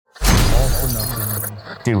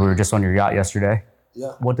Dude, we were just on your yacht yesterday.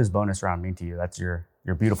 Yeah. What does bonus round mean to you? That's your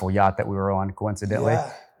beautiful yacht that we were on, coincidentally.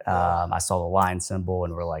 I saw the lion symbol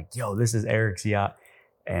and we're like, yo, this is Eric's yacht.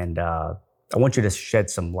 And I want you to shed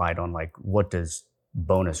some light on like, what does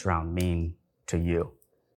bonus round mean to you?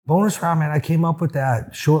 Bonus round, man, I came up with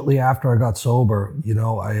that shortly after I got sober. You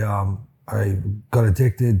know, I got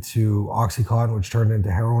addicted to Oxycontin, which turned into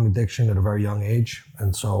heroin addiction at a very young age.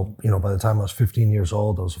 And so, you know, by the time I was 15 years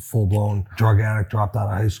old, I was a full-blown drug addict, dropped out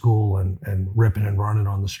of high school and ripping and running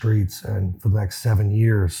on the streets. And for the next 7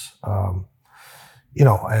 years, you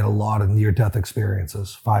know, I had a lot of near-death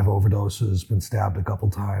experiences, 5 overdoses, been stabbed a couple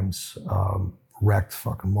times, wrecked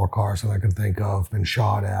fucking more cars than I can think of, been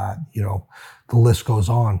shot at, you know, the list goes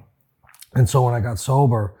on. And so when I got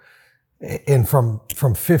sober, and from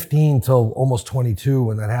 15 till almost 22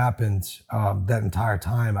 when that happened, that entire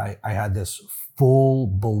time, I had this full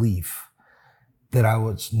belief that I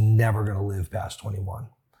was never going to live past 21.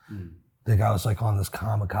 Like I was like on this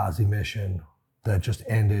kamikaze mission that just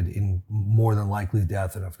ended in more than likely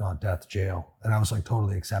death, and if not death, jail. And I was like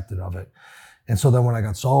totally accepted of it. And so then when I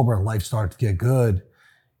got sober and life started to get good,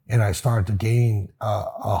 and I started to gain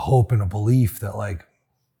a hope and a belief that like,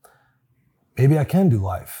 maybe I can do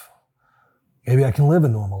life. Maybe I can live a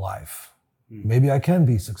normal life. Maybe I can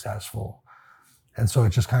be successful. And so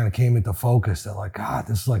it just kind of came into focus that like, God,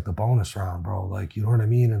 this is like the bonus round, bro. Like, you know what I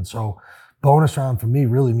mean? And so bonus round for me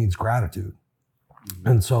really means gratitude.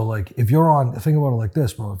 And so like, if you're on, think about it like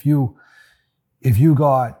this, bro. If you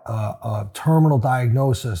got a terminal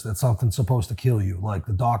diagnosis that something's supposed to kill you, like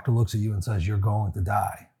the doctor looks at you and says, you're going to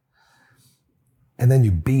die. And then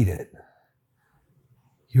you beat it.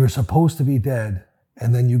 You're supposed to be dead.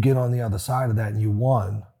 And then you get on the other side of that and you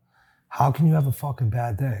won. How can you have a fucking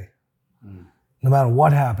bad day? No matter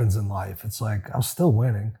what happens in life, it's like, I'm still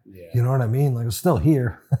winning. Yeah. You know what I mean? Like I'm still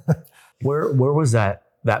here. Where was that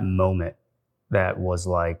moment that was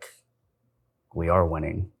like, we are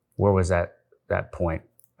winning? Where was that point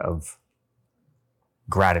of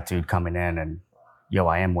gratitude coming in and, yo,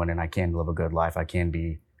 I am winning. I can live a good life. I can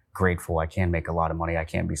be grateful. I can make a lot of money. I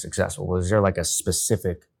can be successful. Was there like a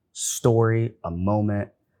specific story, a moment,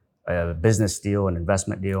 a business deal, an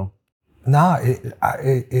investment deal? Nah,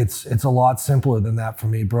 it's a lot simpler than that for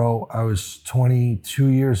me, bro. I was 22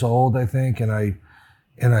 years old, I think, and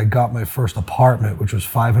I got my first apartment, which was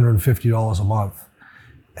 $550 a month,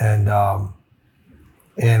 and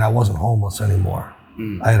I wasn't homeless anymore.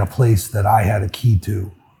 I had a place that I had a key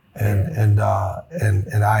to, and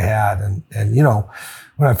I had, and you know,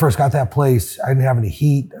 when I first got that place, I didn't have any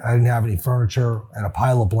heat, I didn't have any furniture, and a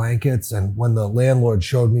pile of blankets. And when the landlord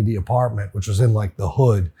showed me the apartment, which was in like the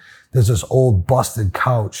hood, there's this old busted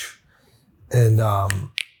couch, and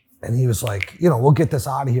he was like, you know, we'll get this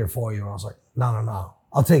out of here for you. And I was like, no,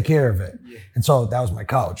 I'll take care of it. Yeah. And so that was my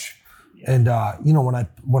couch. Yeah. And you know,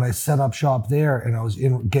 when I set up shop there and I was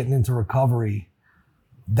getting into recovery,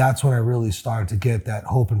 that's when I really started to get that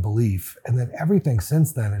hope and belief. And then everything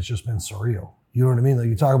since then has just been surreal. You know what I mean? Like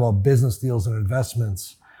you talk about business deals and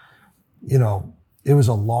investments, you know, it was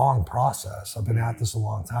a long process. I've been at this a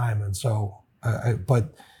long time. And so,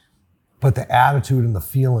 but the attitude and the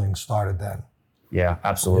feeling started then. Yeah,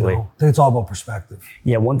 absolutely. You know, I think it's all about perspective.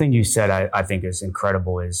 Yeah, one thing you said I think is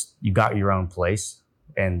incredible is you got your own place,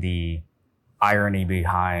 and the irony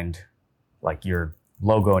behind like your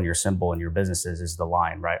logo and your symbol and your businesses is the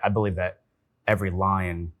lion, right? I believe that every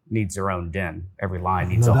lion needs their own den. Every lion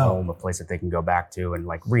needs a home, a place that they can go back to and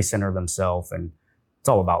like recenter themselves. And it's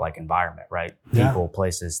all about like environment, right? Yeah. People,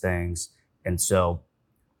 places, things. And so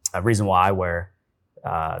a reason why I wear,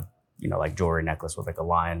 you know, like jewelry necklace with like a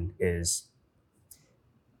lion is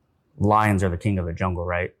lions are the king of the jungle,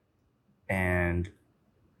 right? And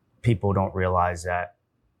people don't realize that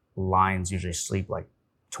lions usually sleep like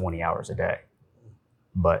 20 hours a day,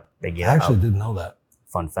 but they get I actually didn't know that.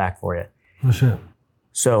 Fun fact for you. Oh shit.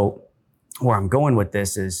 So where I'm going with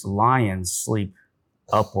this is lions sleep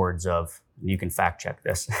upwards of, you can fact check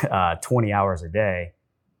this, 20 hours a day.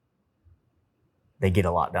 They get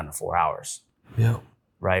a lot done in 4 hours. Yeah.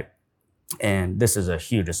 Right? And this is a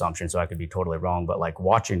huge assumption, so I could be totally wrong, but like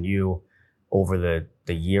watching you over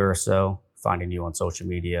the year or so, finding you on social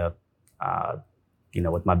media, you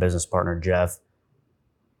know, with my business partner, Jeff,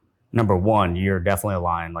 number one, you're definitely a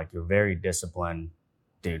lion. Like you're very disciplined,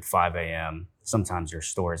 dude, 5 a.m. Sometimes your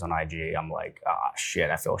stories on IG, I'm like, shit,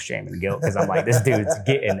 I feel shame and guilt because I'm like, this dude's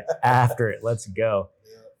getting after it. Let's go.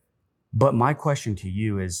 Yeah. But my question to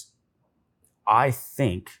you is, I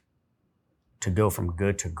think to go from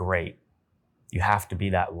good to great, you have to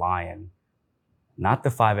be that lion, not the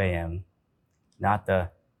 5 a.m., not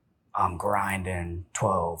the I'm grinding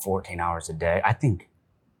 12, 14 hours a day. I think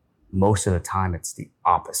most of the time it's the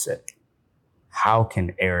opposite. How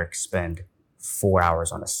can Eric spend 4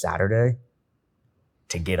 hours on a Saturday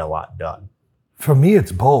to get a lot done? For me,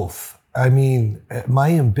 it's both. I mean,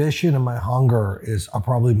 my ambition and my hunger are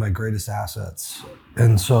probably my greatest assets.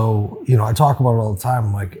 And so, I talk about it all the time.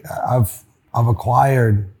 I'm like, I've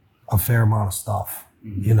acquired a fair amount of stuff,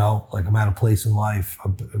 like I'm at a place in life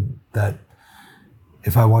that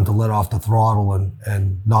if I want to let off the throttle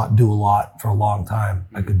and not do a lot for a long time,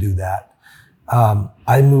 I could do that.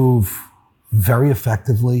 I move very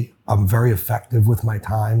effectively. I'm very effective with my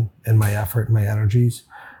time and my effort and my energies.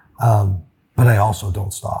 But I also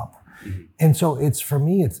don't stop. And so for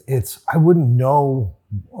me, I wouldn't know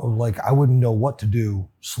what to do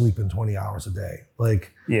sleeping 20 hours a day.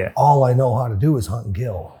 All I know how to do is hunt and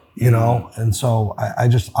kill, And so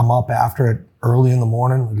I'm up after it early in the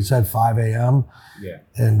morning, like you said, 5 a.m. Yeah.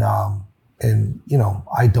 And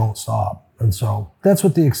I don't stop. And so that's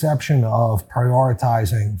with the exception of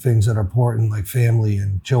prioritizing things that are important, like family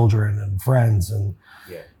and children and friends. And,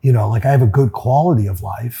 I have a good quality of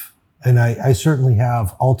life. And I certainly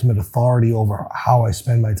have ultimate authority over how I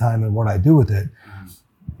spend my time and what I do with it.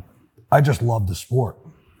 I just love the sport.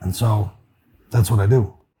 And so that's what I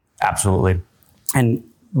do. Absolutely. And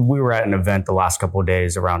we were at an event the last couple of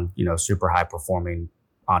days around, super high performing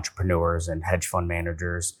entrepreneurs and hedge fund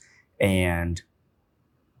managers. And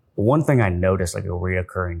one thing I noticed, like a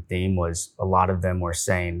reoccurring theme, was a lot of them were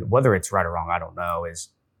saying, whether it's right or wrong, I don't know, is,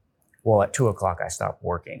 well, at 2:00 I stop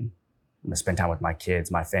working. I'm going to spend time with my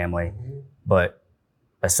kids, my family. But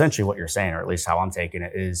essentially what you're saying, or at least how I'm taking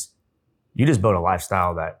it, is you just build a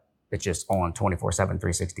lifestyle that it's just on 24/7,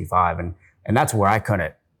 365. And that's where I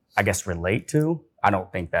couldn't, I guess, relate to. I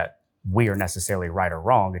don't think that we are necessarily right or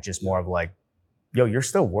wrong. It's just more of like, yo, you're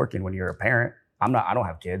still working when you're a parent. I don't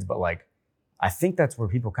have kids, but like, I think that's where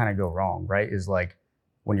people kind of go wrong, right? Is like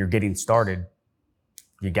when you're getting started,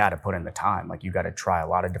 you got to put in the time. Like you got to try a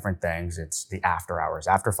lot of different things. It's the after hours,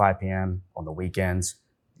 after 5 p.m. on the weekends.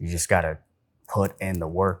 You just got to put in the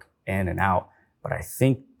work in and out. But I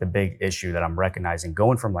think the big issue that I'm recognizing,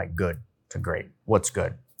 going from like good to great, what's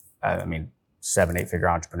good? 7, 8 figure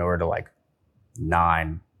entrepreneur to like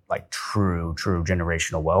 9, like true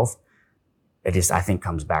generational wealth. It just, I think,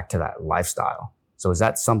 comes back to that lifestyle. So is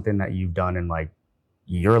that something that you've done in like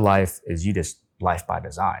your life? Is you just life by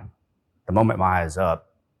design? The moment my eyes up,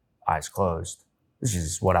 eyes closed, this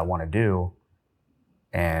is what I want to do.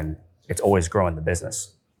 And it's always growing the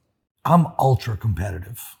business. I'm ultra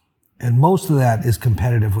competitive. And most of that is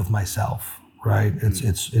competitive with myself, right?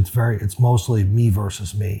 It's mostly me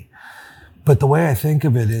versus me. But the way I think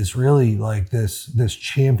of it is really like this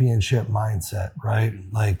championship mindset, right?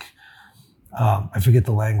 Like, I forget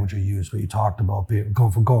the language you used, but you talked about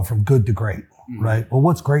going from good to great, right? Well,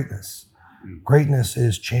 what's greatness? Greatness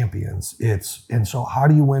is champions. And so how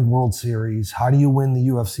do you win World Series? How do you win the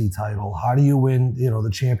UFC title? How do you win, the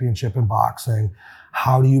championship in boxing?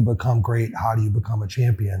 How do you become great? How do you become a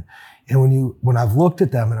champion? And when I've looked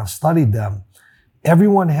at them and I've studied them,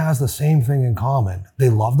 everyone has the same thing in common. They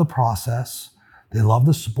love the process. They love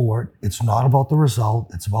the sport. It's not about the result.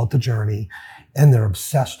 It's about the journey. And they're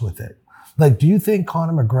obsessed with it. Like, do you think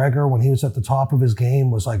Conor McGregor, when he was at the top of his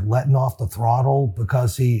game, was like letting off the throttle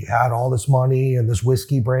because he had all this money and this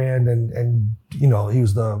whiskey brand and he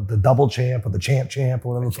was the double champ or the champ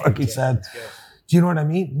or whatever the fuck he said? Do you know what I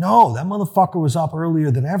mean? No, that motherfucker was up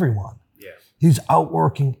earlier than everyone. Yeah. He's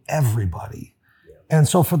outworking everybody. Yeah. And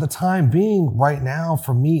so for the time being, right now,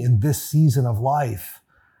 for me in this season of life,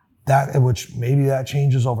 which maybe that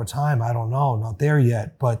changes over time, I don't know, not there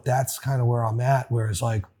yet, but that's kind of where I'm at, where it's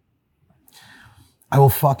like, I will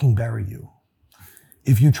fucking bury you.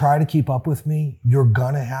 If you try to keep up with me, you're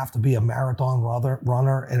gonna have to be a marathon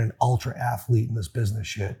runner and an ultra athlete in this business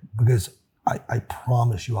shit, because I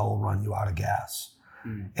promise you I will run you out of gas.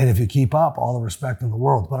 And if you keep up, all the respect in the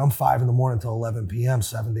world. But I'm 5 a.m. till 11 p.m.,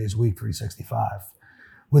 7 days a week, 365.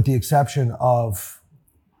 With the exception of,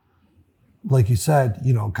 like you said,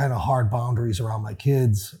 kind of hard boundaries around my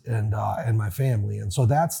kids and my family. And so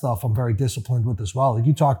that stuff I'm very disciplined with as well. Like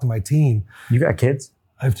you talk to my team. You got kids?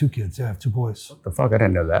 I have 2 kids. Yeah, I have 2 boys. What the fuck? I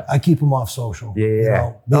didn't know that. I keep them off social.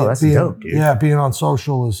 Yeah. That's dope, dude. Yeah, being on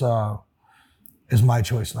social is my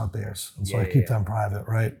choice, not theirs. And so I keep them private,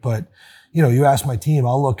 right? But, you ask my team,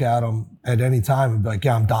 I'll look at them at any time and be like,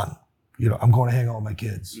 yeah, I'm done. I'm going to hang out with my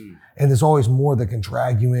kids. And there's always more that can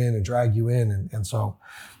drag you in. And so,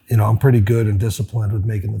 I'm pretty good and disciplined with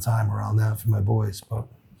making the time around that for my boys. But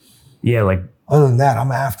yeah, like other than that,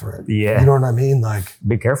 I'm after it. Yeah. You know what I mean? Like,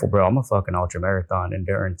 be careful, bro. I'm a fucking ultra marathon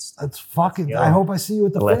endurance. Let's fucking, I hope I see you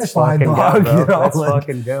at the Let's finish line, fucking dog. Go, bro. Let's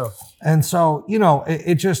fucking go. And so,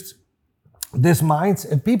 it just, this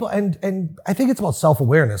mindset, and people, and I think it's about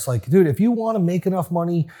self-awareness. Like, dude, if you want to make enough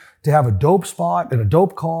money to have a dope spot and a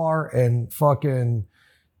dope car and fucking,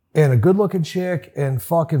 and a good looking chick and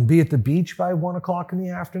fucking be at the beach by 1 o'clock in the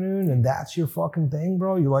afternoon, and that's your fucking thing,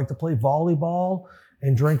 bro. You like to play volleyball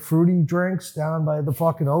and drink fruity drinks down by the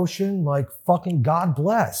fucking ocean. Like, fucking God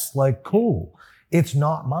bless. Like, cool. It's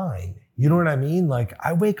not mine. You know what I mean? Like,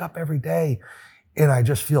 I wake up every day and I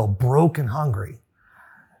just feel broken hungry.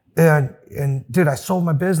 And dude, I sold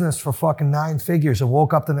my business for fucking 9 figures and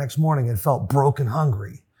woke up the next morning and felt broken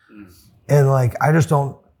hungry. And like, I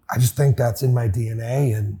just think that's in my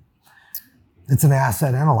DNA, and it's an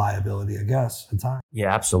asset and a liability, I guess, at times.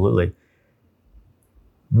 Yeah, absolutely.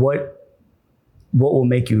 What will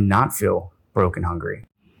make you not feel broken hungry?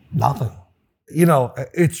 Nothing. You know,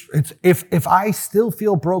 it's if I still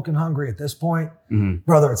feel broken hungry at this point,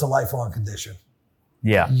 brother, it's a lifelong condition.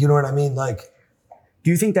 Yeah. You know what I mean? Like, do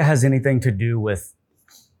you think that has anything to do with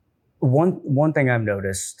one thing I've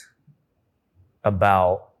noticed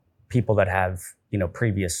about people that have,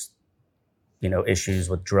 previous, issues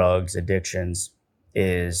with drugs, addictions,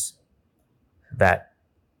 is that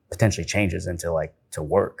potentially changes into like to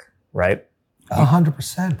work, right?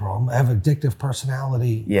 100%, bro. I have addictive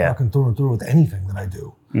personality, fucking through and through with anything that I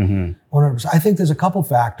do. 100%. I think there's a couple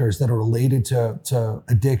factors that are related to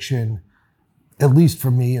addiction, at least for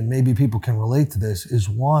me, and maybe people can relate to this, is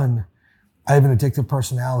one, I have an addictive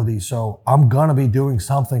personality, so I'm gonna be doing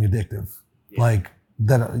something addictive. Like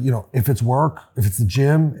that, if it's work, if it's the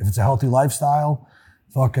gym, if it's a healthy lifestyle,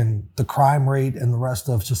 fucking the crime rate and the rest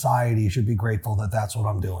of society should be grateful that that's what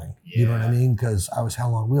I'm doing. You know what I mean? Because I was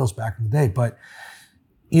hell on wheels back in the day. But,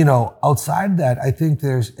 outside of that, I think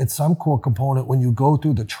it's some core component when you go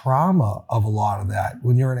through the trauma of a lot of that.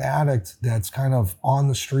 When you're an addict that's kind of on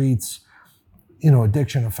the streets,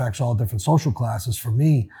 addiction affects all different social classes. For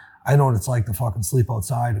me, I know what it's like to fucking sleep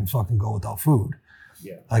outside and fucking go without food.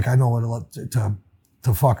 Yeah. Like, I know what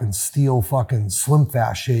to fucking steal fucking Slim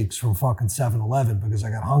Fast shakes from fucking 7-Eleven because I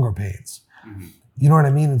got hunger pains. You know what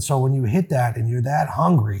I mean? And so when you hit that and you're that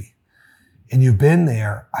hungry and you've been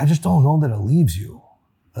there, I just don't know that it leaves you.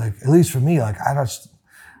 Like, at least for me, like, I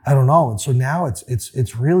don't know. And so now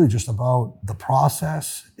it's really just about the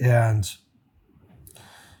process and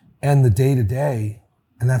the day to day.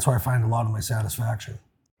 And that's where I find a lot of my satisfaction.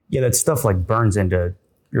 Yeah, that stuff like burns into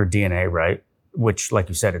your DNA, right? Which, like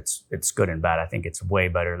you said, it's good and bad. I think it's way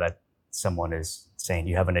better that someone is saying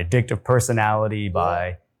you have an addictive personality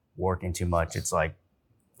by working too much. It's like,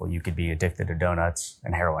 well, you could be addicted to donuts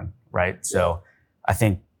and heroin, right? So I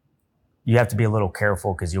think you have to be a little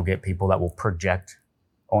careful because you'll get people that will project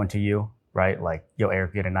onto you, right? Like, yo,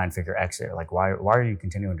 Eric, you had a 9-figure exit. Like, why are you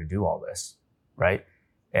continuing to do all this, right?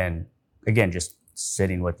 And again, just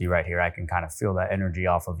sitting with you right here, I can kind of feel that energy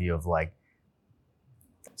off of you of like,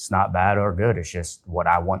 it's not bad or good. It's just what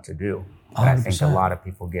I want to do. And I think a lot of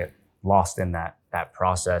people get lost in that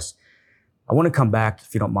process. I want to come back,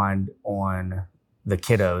 if you don't mind, on the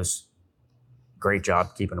kiddos. Great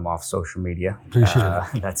job keeping them off social media. Appreciate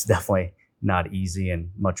it. That's definitely not easy, and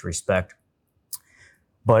much respect.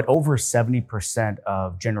 But over 70%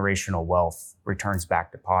 of generational wealth returns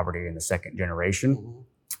back to poverty in the second generation.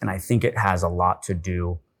 And I think it has a lot to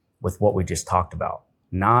do with what we just talked about.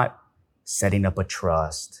 Not setting up a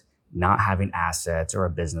trust, not having assets or a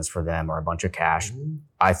business for them or a bunch of cash.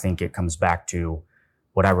 I think it comes back to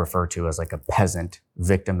what I refer to as like a peasant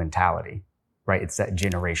victim mentality, right? It's that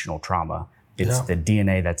generational trauma. It's the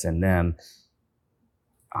DNA that's in them.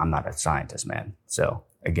 I'm not a scientist, man. So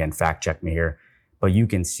again, fact check me here. But you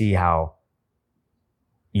can see how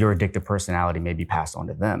your addictive personality may be passed on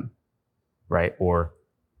to them, right? Or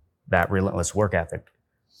that relentless work ethic.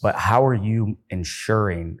 But how are you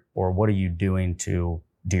ensuring, or what are you doing to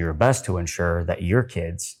do your best to ensure that your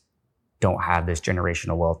kids don't have this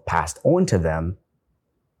generational wealth passed on to them,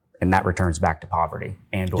 and that returns back to poverty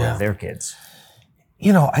and or their kids?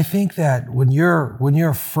 I think that when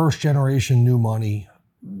you're first generation new money,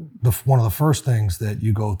 one of the first things that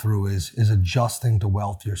you go through is adjusting to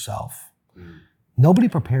wealth yourself. Nobody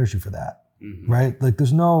prepares you for that, right? Like,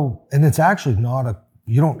 and it's actually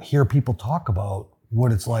you don't hear people talk about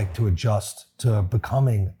what it's like to adjust to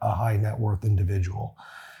becoming a high net worth individual.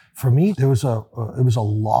 For me, it was a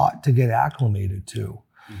lot to get acclimated to.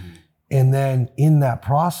 And then in that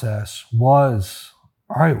process was,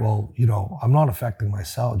 all right, well, I'm not affecting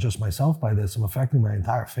just myself by this. I'm affecting my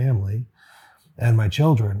entire family and my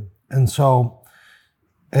children. And so,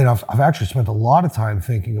 I've actually spent a lot of time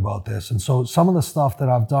thinking about this. And so some of the stuff that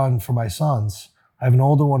I've done for my sons, I have an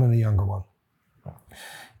older one and a younger one,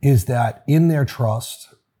 is that in their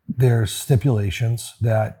trust, there's stipulations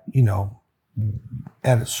that,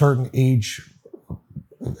 at a certain age,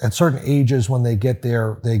 at certain ages when they get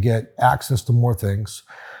there, they get access to more things,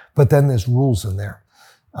 but then there's rules in there.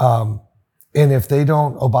 And if they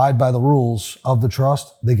don't abide by the rules of the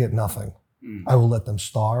trust, they get nothing. I will let them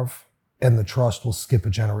starve, and the trust will skip a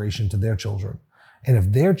generation to their children. And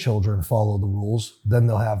if their children follow the rules, then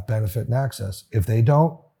they'll have benefit and access. If they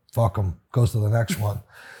don't, fuck them, goes to the next one.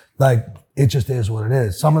 Like, it just is what it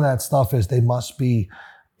is. Some of that stuff is they must be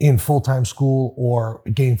in full-time school or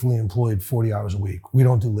gainfully employed 40 hours a week. We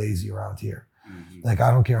don't do lazy around here. Like,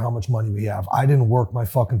 I don't care how much money we have. I didn't work my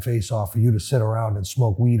fucking face off for you to sit around and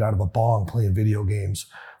smoke weed out of a bong playing video games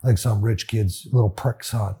like some rich kid's little prick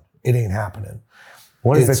son. It ain't happening.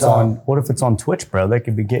 What if it's on Twitch, bro? They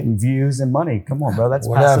could be getting views and money. Come on, bro. That's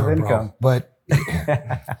passive income. Bro.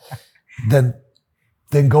 But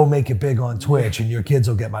then go make it big on Twitch and your kids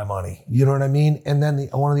will get my money. You know what I mean? And then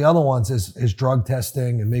one of the other ones is drug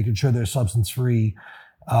testing and making sure they're substance free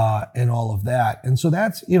and all of that. And so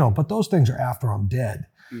that's, but those things are after I'm dead.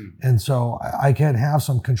 And so I can have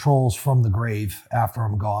some controls from the grave after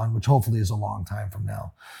I'm gone, which hopefully is a long time from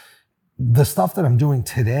now. The stuff that I'm doing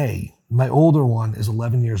today, my older one is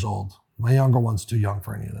 11 years old. My younger one's too young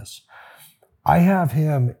for any of this. I have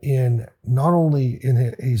him in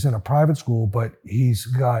he's in a private school, but he's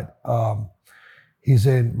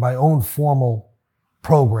in my own formal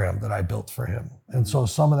program that I built for him. And so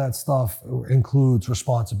some of that stuff includes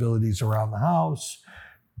responsibilities around the house.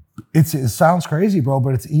 It sounds crazy, bro,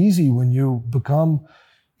 but it's easy when you become,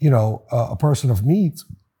 a person of meat.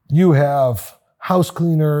 You have house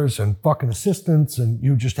cleaners and fucking assistants, and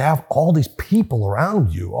you just have all these people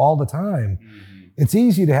around you all the time. It's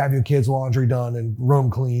easy to have your kids' laundry done and room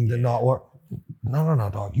cleaned and not work. No,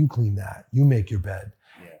 dog. You clean that. You make your bed.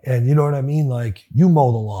 And you know what I mean? Like, you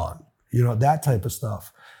mow the lawn, that type of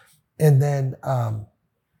stuff. And then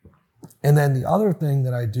the other thing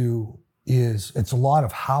that I do is it's a lot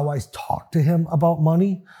of how I talk to him about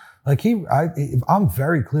money. Like, I'm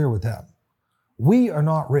very clear with him. We are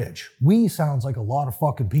not rich. We sounds like a lot of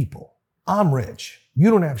fucking people. I'm rich. You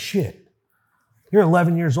don't have shit. You're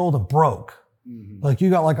 11 years old and broke. Like, you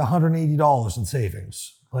got like $180 in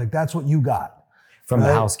savings. Like, that's what you got. From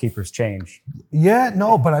the housekeeper's change. Yeah,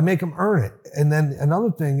 no, but I make him earn it. And then another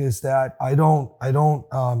thing is that I don't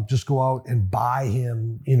just go out and buy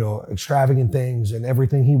him, extravagant things and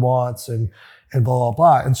everything he wants and blah, blah,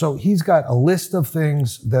 blah. And so he's got a list of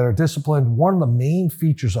things that are disciplined. One of the main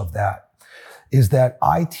features of that is that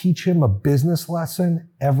I teach him a business lesson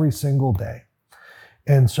every single day.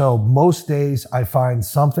 And so most days I find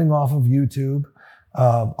something off of YouTube.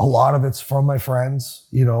 A lot of it's from my friends,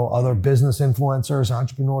 other business influencers,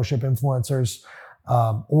 entrepreneurship influencers,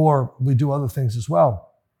 or we do other things as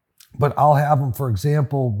well. But I'll have them, for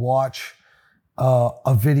example, watch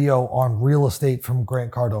a video on real estate from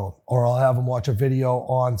Grant Cardone, or I'll have them watch a video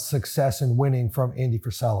on success and winning from Andy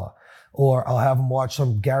Frisella, or I'll have them watch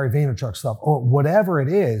some Gary Vaynerchuk stuff, or whatever it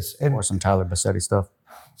is. Or some Tyler Bassetti stuff.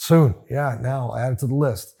 Soon. Yeah, now I'll add it to the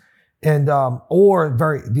list. And,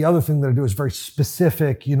 the other thing that I do is very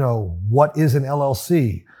specific, what is an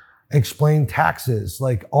LLC? Explain taxes,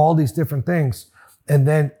 like all these different things. And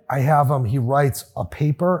then I have him, he writes a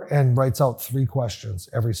paper and writes out 3 questions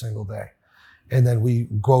every single day. And then we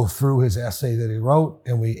go through his essay that he wrote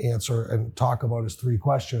and we answer and talk about his 3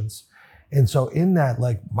 questions. And so in that,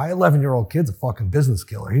 like, my 11-year-old kid's a fucking business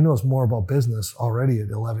killer. He knows more about business already at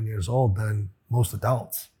 11 years old than most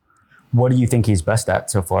adults. What do you think he's best at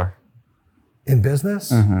so far? In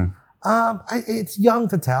business? It's young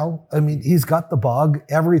to tell. I mean, he's got the bug.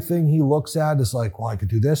 Everything he looks at is like, well, I could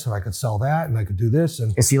do this and I could sell that and I could do this.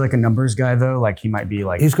 And is he like a numbers guy though? Like, he might be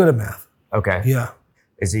like... He's good at math. Okay. Yeah.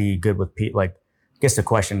 Is he good with people? Like, I guess the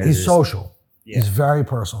question is... He's social. Yeah. He's very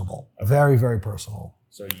personable. Okay. Very, very personable.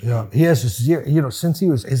 So he has zero, since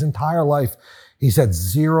his entire life, he's had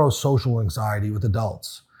zero social anxiety with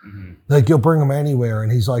adults. Like, you'll bring him anywhere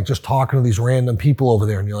and he's like just talking to these random people over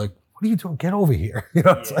there and you're like, what are you doing? Get over here.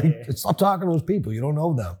 It's like, stop talking to those people. You don't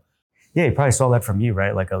know them. Yeah, he probably saw that from you,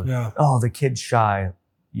 right? Like, oh, the kid's shy.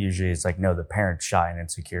 Usually it's like, no, the parent's shy and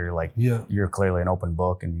insecure. Like, you're clearly an open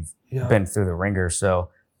book and you've been through the ringer. So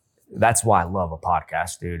that's why I love a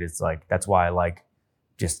podcast, dude. It's like, that's why I like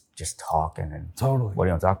just talking and totally. What do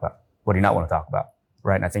you want to talk about? What do you not want to talk about?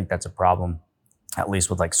 Right. And I think that's a problem, at least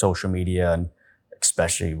with like social media and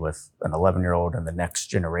especially with an 11-year-old and the next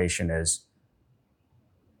generation, is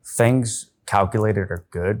things calculated are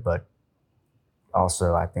good, but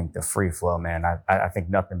also I think the free flow, man, I think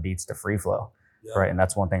nothing beats the free flow. Right. And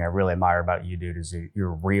that's one thing I really admire about you, dude, is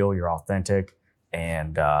you're real, you're authentic.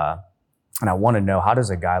 And I want to know, how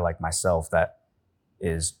does a guy like myself that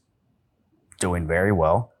is doing very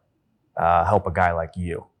well, help a guy like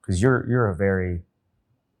you? Because you're a very,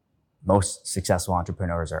 most successful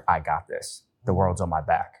entrepreneurs are, I got this. The world's on my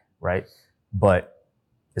back, right? But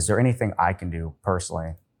is there anything I can do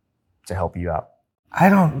personally to help you out? I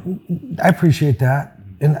appreciate that.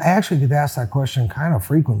 And I actually get asked that question kind of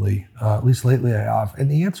frequently, at least lately I have. And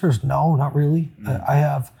the answer is no, not really.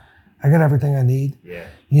 I got everything I need. Yeah.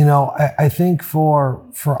 You know, I think for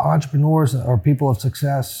entrepreneurs or people of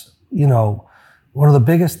success, you know, one of the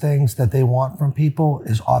biggest things that they want from people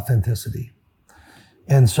is authenticity.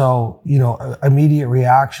 And so, you know, immediate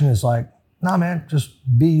reaction is like, nah, man, just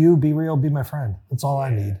be you, be real, be my friend. That's all I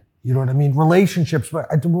need. You know what I mean? Relationships,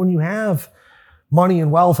 but when you have money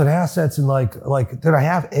and wealth and assets and like, did I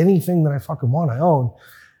have anything that I fucking want, I own,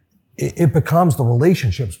 it becomes, the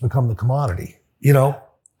relationships become the commodity, you know?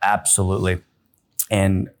 Absolutely.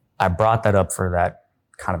 And I brought that up for that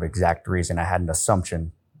kind of exact reason. I had an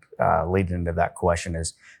assumption leading into that question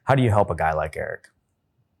is, how do you help a guy like Eric?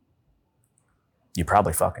 You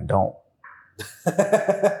probably fucking don't.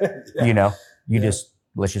 You know,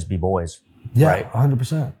 let's just be boys. Yeah, right?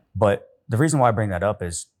 100%. But the reason why I bring that up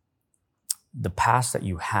is the past that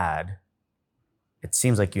you had, it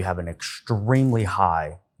seems like you have an extremely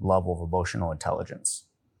high level of emotional intelligence.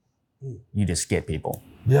 You just get people.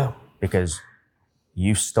 Yeah. Because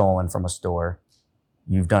you've stolen from a store,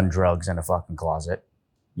 you've done drugs in a fucking closet,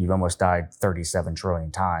 you've almost died 37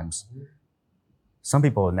 trillion times. Some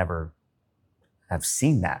people have never have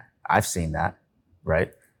seen that. I've seen that,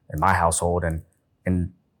 right? In my household,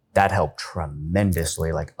 and that helped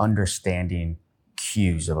tremendously, like understanding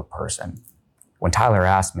cues of a person. When Tyler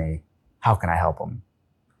asked me, how can I help him?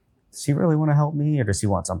 Does he really want to help me or does he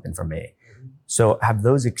want something from me? So have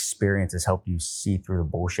those experiences helped you see through the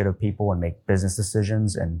bullshit of people and make business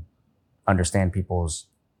decisions and understand people's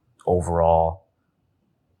overall,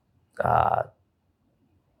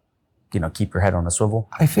 keep your head on a swivel?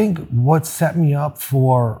 I think what set me up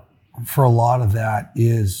for a lot of that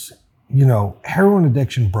is, you know, heroin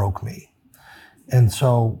addiction broke me. And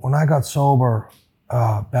so when I got sober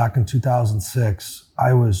back in 2006,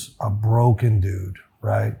 I was a broken dude,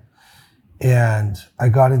 right? And I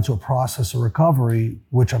got into a process of recovery,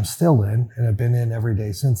 which I'm still in and have been in every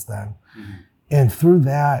day since then. Mm-hmm. And through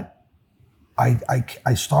that,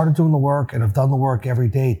 I started doing the work and I've done the work every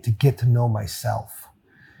day to get to know myself.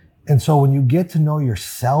 And so when you get to know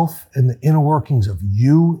yourself and the inner workings of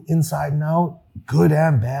you inside and out, good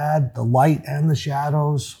and bad, the light and the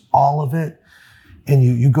shadows, all of it, and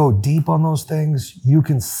you go deep on those things, you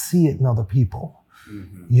can see it in other people.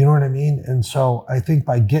 Mm-hmm. You know what I mean? And so I think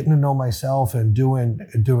by getting to know myself and doing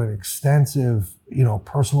extensive, you know,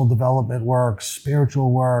 personal development work,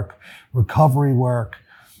 spiritual work, recovery work,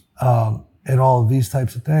 and all of these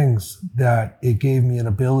types of things, that it gave me an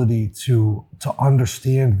ability to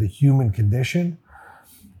understand the human condition.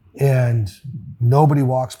 And nobody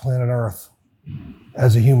walks planet Earth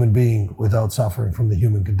as a human being without suffering from the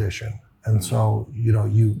human condition. And so, you know,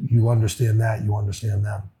 you understand that, you understand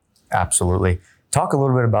them. Absolutely. Talk a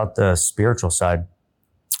little bit about the spiritual side.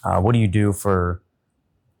 What do you do for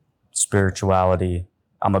spirituality?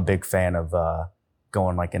 I'm a big fan of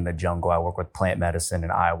going like in the jungle. I work with plant medicine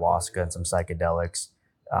and ayahuasca and some psychedelics.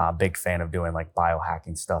 Big fan of doing like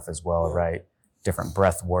biohacking stuff as well, right? Different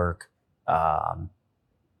breath work,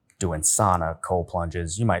 doing sauna, cold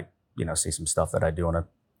plunges. You might, see some stuff that I do on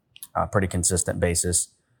a pretty consistent basis.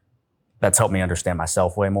 That's helped me understand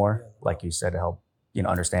myself way more, like you said, to help,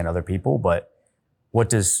 understand other people. But what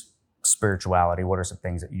does spirituality, what are some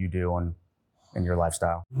things that you do in your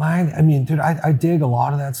lifestyle? Mine, I mean, dude, I dig a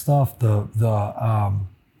lot of that stuff. The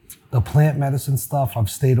plant medicine stuff I've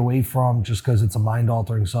stayed away from just because it's a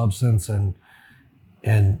mind-altering substance, and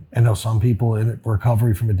I know some people in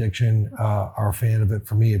recovery from addiction are a fan of it.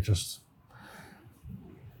 For me, it just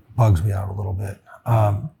bugs me out a little bit.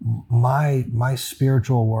 My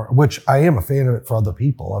spiritual work, which I am a fan of it for other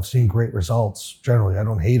people, I've seen great results. Generally, I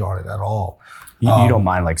don't hate on it at all. You don't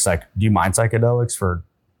mind do you mind psychedelics for,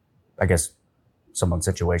 I guess, someone's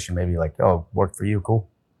situation? Maybe like, oh, worked for you, cool.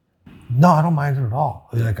 No, I don't mind it at all.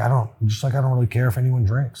 Like I don't really care if anyone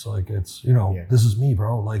drinks. Like it's, This is me,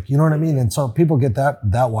 bro. Like, you know what I mean? And so people get that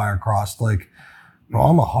wire crossed. Like,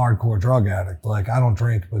 I'm a hardcore drug addict. Like I don't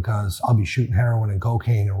drink because I'll be shooting heroin and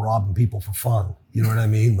cocaine and robbing people for fun. You know what I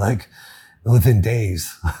mean? Like within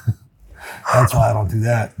days. That's why I don't do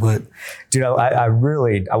that. But dude, I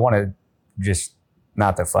want to just,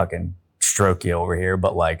 not to fucking stroke you over here,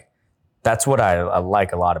 but like, that's what I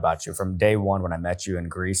like a lot about you. From day one when I met you in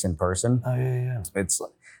Greece in person. Oh, yeah. It's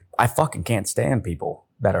like, I fucking can't stand people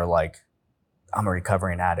that are like, I'm a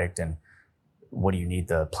recovering addict and what do you need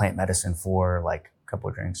the plant medicine for? Like a couple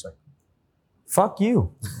of drinks, like, fuck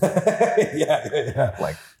you. Yeah.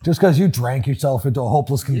 Like, just because you drank yourself into a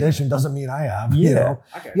hopeless condition doesn't mean I have, you know?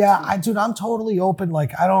 Dude, I'm totally open.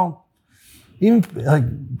 Like, I don't even like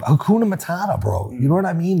Hakuna Matata, bro. You know what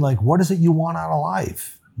I mean? Like, what is it you want out of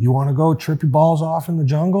life? You want to go trip your balls off in the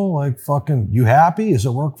jungle? Like, fucking, you happy? Does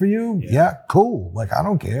it work for you? Yeah, cool. Like, I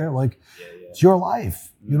don't care. Like, it's your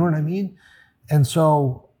life. You know what I mean? And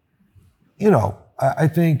so, you know, I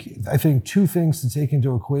think two things to take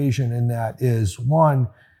into equation in that is, one,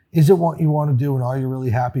 is it what you want to do and are you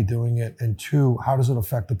really happy doing it? And two, how does it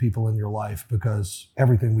affect the people in your life? Because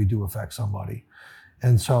everything we do affects somebody.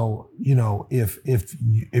 And so, you know, if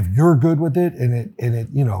you're good with it and it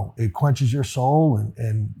you know, it quenches your soul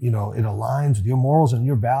and you know, it aligns with your morals and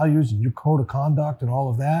your values and your code of conduct and all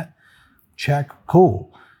of that, check,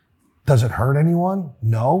 cool. Does it hurt anyone?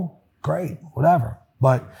 No? Great, whatever.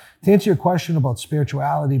 But to answer your question about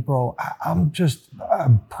spirituality, bro, I'm just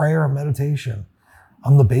prayer and meditation.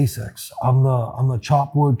 I'm the basics. I'm the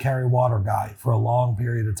chop wood, carry water guy for a long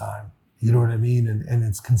period of time. You know what I mean? And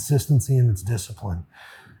it's consistency and it's discipline.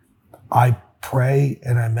 I pray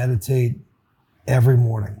and I meditate every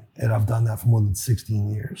morning, and I've done that for more than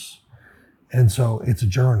 16 years. And so it's a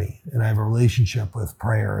journey, and I have a relationship with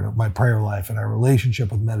prayer and my prayer life, and a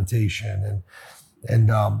relationship with meditation, and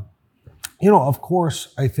you know, of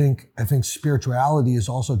course, I think spirituality is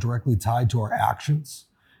also directly tied to our actions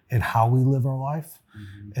and how we live our life.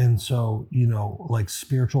 And so, you know, like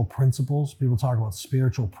spiritual principles, people talk about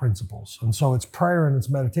spiritual principles. And so it's prayer and it's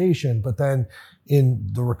meditation. But then in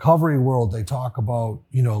the recovery world, they talk about,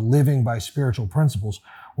 you know, living by spiritual principles.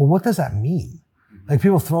 Well, what does that mean? Like,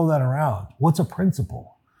 people throw that around. What's a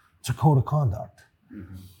principle? It's a code of conduct.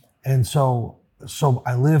 And so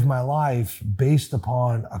I live my life based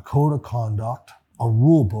upon a code of conduct, a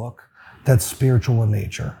rule book that's spiritual in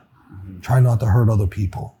nature. Try not to hurt other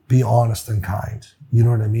people. Be honest and kind. You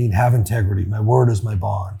know what I mean? Have integrity. My word is my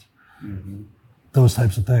bond. Those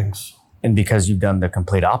types of things. And because you've done the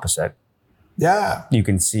complete opposite, you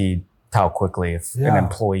can see how quickly if an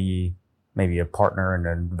employee, maybe a partner in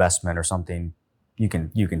an investment or something, you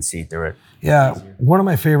can see through it. Yeah. One of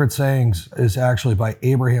my favorite sayings is actually by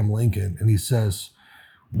Abraham Lincoln. And he says,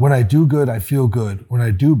 when I do good, I feel good. When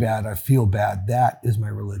I do bad, I feel bad. That is my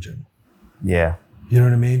religion. Yeah. You know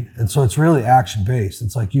what I mean? And so it's really action-based.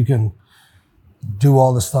 It's like you can do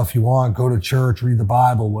all the stuff you want, go to church, read the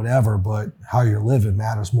Bible, whatever, but how you're living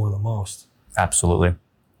matters more than most. Absolutely.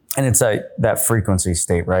 And it's that frequency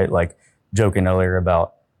state, right? Like joking earlier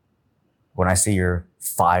about when I see your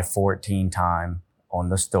 514 time on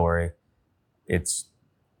the story, it's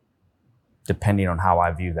depending on how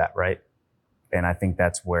I view that, right? And I think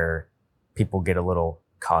that's where people get a little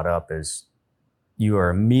caught up, is you are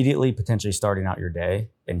immediately potentially starting out your day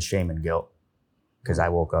in shame and guilt. Because I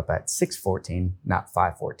woke up at 6:14, not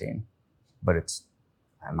 5:14. But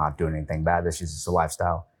I'm not doing anything bad. This is just a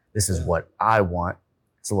lifestyle. This is what I want.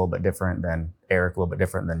 It's a little bit different than Eric, a little bit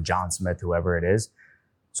different than John Smith, whoever it is.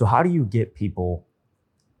 So how do you get people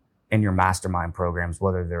in your mastermind programs,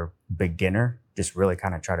 whether they're beginner, just really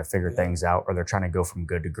kind of try to figure things out, or they're trying to go from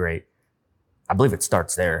good to great? I believe it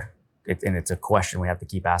starts there. And it's a question we have to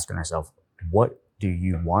keep asking ourselves. What do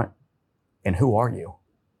you want? And who are you?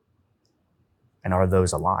 And are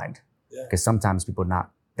those aligned? Because sometimes people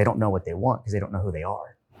they don't know what they want because they don't know who they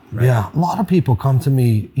are. Right? Yeah, a lot of people come to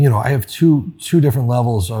me. You know, I have two different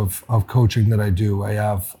levels of coaching that I do. I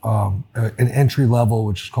have an entry level,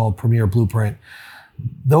 which is called Premier Blueprint.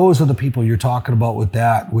 Those are the people you're talking about with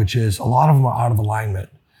that, which is a lot of them are out of alignment.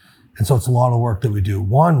 And so it's a lot of work that we do.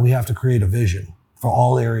 One, we have to create a vision for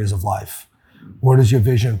all areas of life. What is your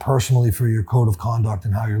vision personally for your code of conduct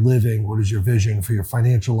and how you're living? What is your vision for your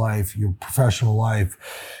financial life, your professional life,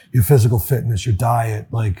 your physical fitness, your diet?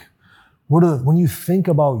 Like, when you think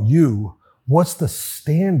about you, what's the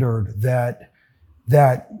standard that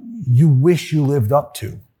you wish you lived up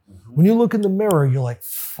to? When you look in the mirror, you're like,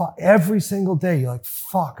 fuck, every single day, you're like,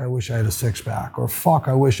 fuck, I wish I had a six pack, or fuck,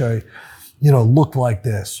 I wish I, looked like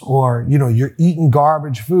this, or, you're eating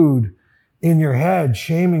garbage food in your head,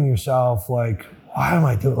 shaming yourself, like, why am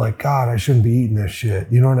I doing, like, God, I shouldn't be eating this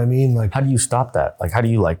shit. You know what I mean? Like, how do you stop that? Like, how do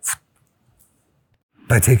you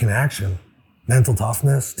by taking action, mental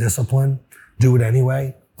toughness, discipline, do it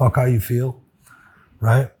anyway. Fuck how you feel,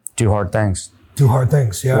 right? Do hard things. Do hard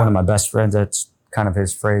things. Yeah. One of my best friends, that's kind of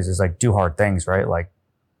his phrase, is like, do hard things, right? Like,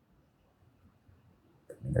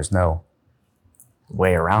 there's no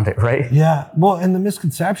way around it, right? Yeah. Well, and the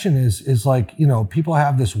misconception is like, people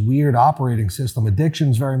have this weird operating system.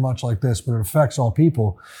 Addiction's very much like this, but it affects all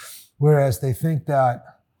people. Whereas they think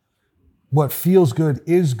that, what feels good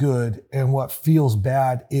is good, and what feels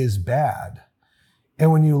bad is bad.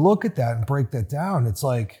 And when you look at that and break that down, it's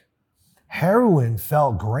like heroin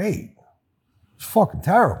felt great. It's fucking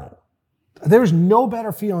terrible. There's no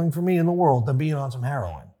better feeling for me in the world than being on some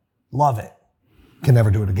heroin. Love it. Can never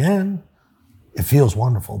do it again. It feels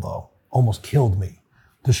wonderful though. Almost killed me.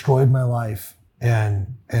 Destroyed my life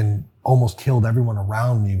and almost killed everyone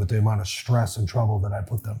around me with the amount of stress and trouble that I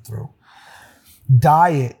put them through.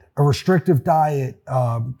 Diet, a restrictive diet,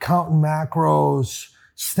 counting macros,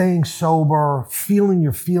 staying sober, feeling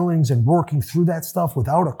your feelings and working through that stuff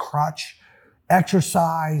without a crutch.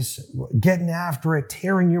 Exercise, getting after it,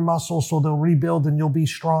 tearing your muscles so they'll rebuild and you'll be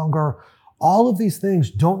stronger. All of these things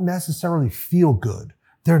don't necessarily feel good.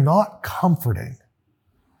 They're not comforting,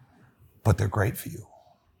 but they're great for you,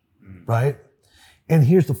 right? And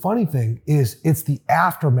here's the funny thing is it's the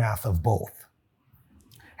aftermath of both.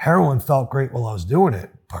 Heroin felt great while I was doing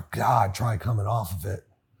it, but God, try coming off of it.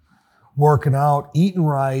 Working out, eating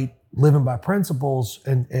right, living by principles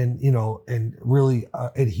and really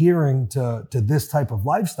adhering to this type of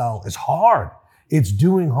lifestyle is hard. It's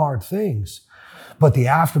doing hard things, but the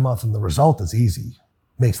aftermath and the result is easy.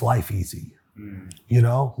 Makes life easy. You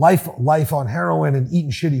know, life on heroin and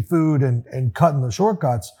eating shitty food and cutting the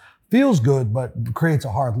shortcuts feels good, but creates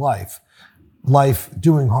a hard life. Life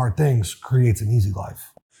doing hard things creates an easy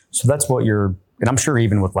life. So that's what and I'm sure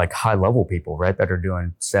even with like high level people, right, that are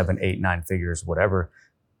doing 7, 8, 9 figures, whatever,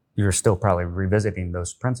 you're still probably revisiting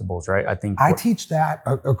those principles, right? I teach that.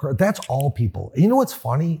 That's all people. You know what's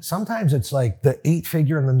funny? Sometimes it's like the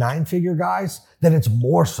 8-figure and the 9-figure guys that it's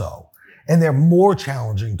more so. And they're more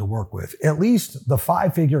challenging to work with. At least the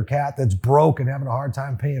 5-figure cat that's broke and having a hard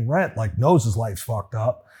time paying rent, like knows his life's fucked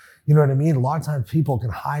up. You know what I mean? A lot of times people can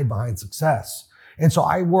hide behind success. And so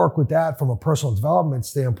I work with that from a personal development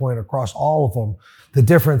standpoint across all of them. The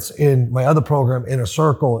difference in my other program, Inner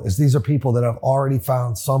Circle, is these are people that have already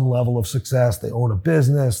found some level of success. They own a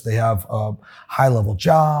business. They have a high-level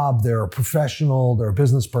job. They're a professional. They're a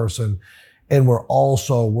business person. And we're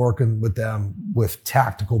also working with them with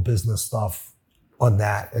tactical business stuff on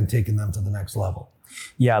that and taking them to the next level.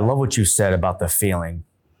 Yeah, I love what you said about the feeling.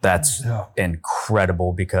 That's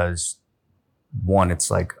incredible because one,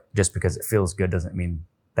 it's like just because it feels good doesn't mean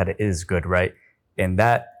that it is good, right? And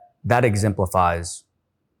that exemplifies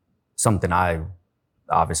something I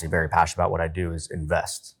obviously very passionate about. What I do is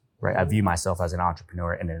invest, right? I view myself as an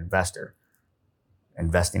entrepreneur and an investor.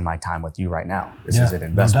 Investing my time with you right now. This is an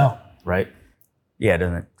investment, right? Yeah, it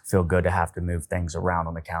doesn't feel good to have to move things around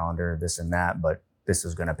on the calendar, this and that, but this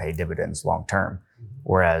is going to pay dividends long term.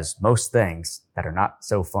 Whereas most things that are not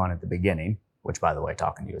so fun at the beginning, which by the way,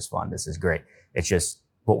 talking to you is fun. This is great. It's just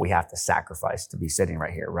what we have to sacrifice to be sitting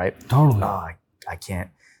right here, right? Totally. I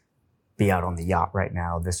can't be out on the yacht right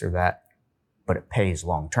now, this or that, but it pays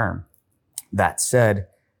long term. That said,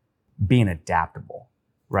 being adaptable,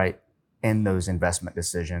 right? In those investment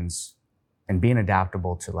decisions and being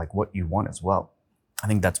adaptable to like what you want as well. I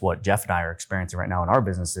think that's what Jeff and I are experiencing right now in our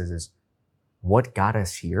businesses is what got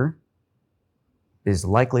us here is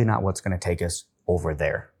likely not what's going to take us over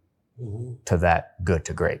there to that good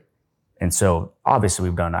to great. And so obviously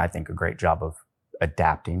we've done, I think, a great job of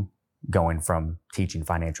adapting, going from teaching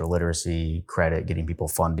financial literacy, credit, getting people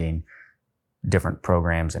funding, different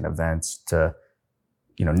programs and events to,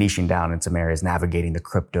 niching down in some areas, navigating the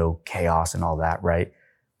crypto chaos and all that, right?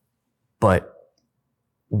 But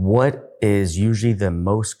what is usually the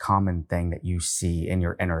most common thing that you see in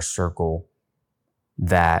your inner circle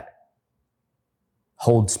that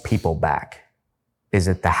holds people back? Is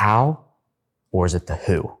it the how or is it the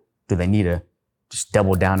who? Do they need to just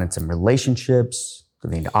double down in some relationships? Do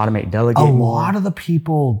they need to automate, delegate more? A lot of the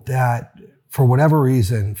people that, for whatever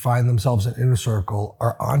reason, find themselves in inner circle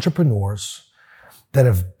are entrepreneurs that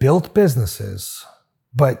have built businesses,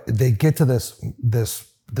 but they get to this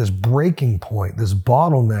breaking point, this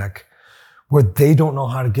bottleneck where they don't know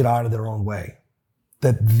how to get out of their own way,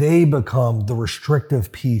 that they become the restrictive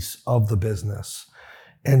piece of the business.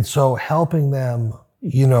 And so helping them,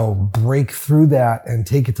 break through that and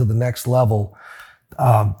take it to the next level,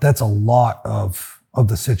 that's a lot of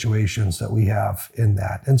the situations that we have in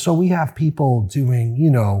that. And so we have people doing,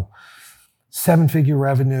 7-figure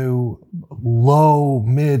revenue, low,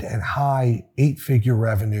 mid, and high 8-figure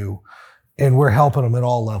revenue, and we're helping them at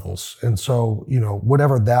all levels. And so,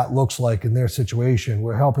 whatever that looks like in their situation,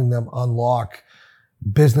 we're helping them unlock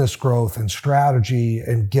business growth and strategy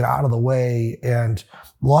and get out of the way. And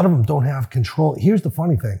a lot of them don't have control. Here's the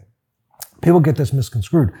funny thing. People get this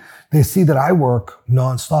misconstrued. They see that I work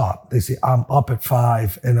nonstop. They see I'm up at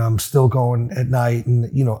 5 and I'm still going at night and,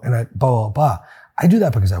 and I blah, blah, blah. I do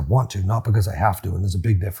that because I want to, not because I have to. And there's a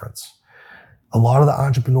big difference. A lot of the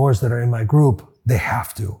entrepreneurs that are in my group, they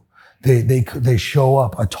have to. They show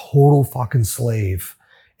up a total fucking slave.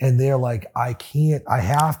 And they're like, I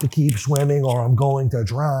have to keep swimming or I'm going to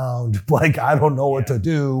drown. Like, I don't know what to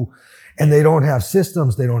do. And they don't have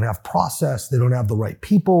systems. They don't have process. They don't have the right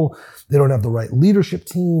people. They don't have the right leadership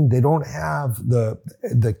team. They don't have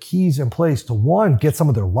the keys in place to, one, get some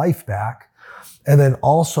of their life back. And then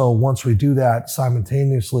also, once we do that,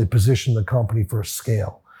 simultaneously position the company for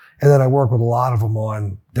scale. And then I work with a lot of them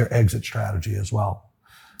on their exit strategy as well.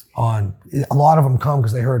 A lot of them come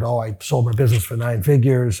because they heard, oh, I sold my business for 9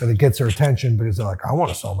 figures, and it gets their attention because they're like, I want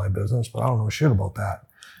to sell my business, but I don't know shit about that.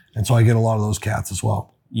 And so I get a lot of those cats as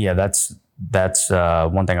well. Yeah, that's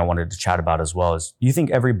one thing I wanted to chat about as well. Is, do you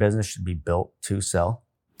think every business should be built to sell?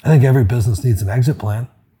 I think every business needs an exit plan.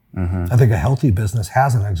 I think a healthy business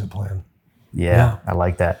has an exit plan. Yeah. I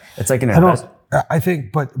like that. It's like I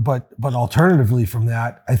think, but alternatively from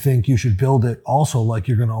that, I think you should build it also like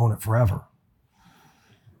you're going to own it forever.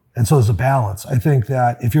 And so there's a balance. I think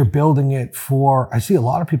that if you're building it I see a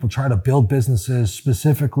lot of people try to build businesses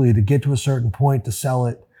specifically to get to a certain point to sell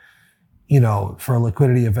it, for a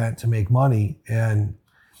liquidity event to make money. And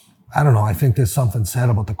I don't know, I think there's something said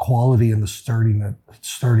about the quality and the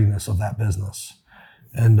sturdiness of that business.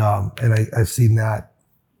 And I've seen that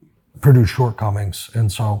produce shortcomings.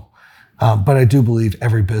 And so, but I do believe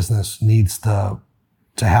every business needs to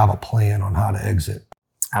have a plan on how to exit.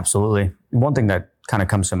 Absolutely. One thing that kind of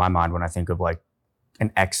comes to my mind when I think of like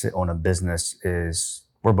an exit on a business is,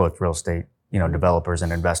 we're both real estate, developers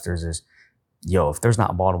and investors, is, if there's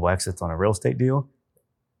not multiple exits on a real estate deal,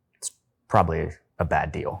 it's probably a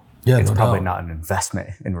bad deal. Yeah, it's probably not an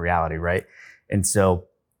investment in reality, right? And so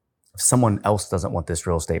if someone else doesn't want this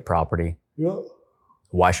real estate property,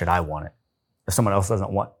 why should I want it? If someone else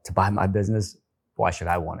doesn't want to buy my business, why should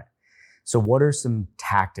I want it? So what are some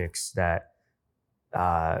tactics that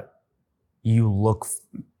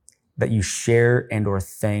you share, and or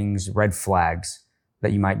things, red flags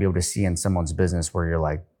that you might be able to see in someone's business where you're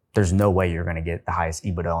like, there's no way you're going to get the highest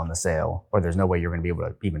EBITDA on the sale, or there's no way you're going to be able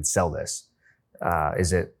to even sell this?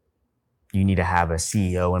 Is it you need to have a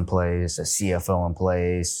CEO in place, a CFO in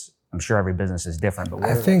place? I'm sure every business is different, but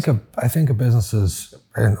I think a business is,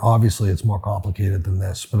 and obviously it's more complicated than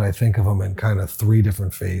this, but I think of them in kind of 3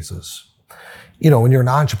 different phases. When you're an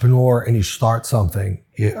entrepreneur and you start something,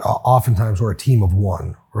 oftentimes we're a team of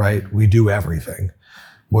 1, right? We do everything.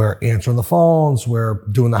 We're answering the phones, we're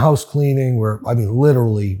doing the house cleaning,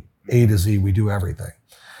 literally A to Z, we do everything.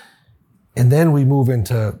 And then we move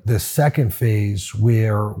into this second phase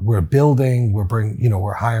where we're building,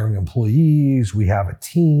 we're hiring employees, we have a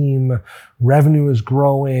team, revenue is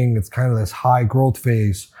growing, it's kind of this high growth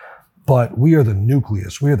phase. But we are the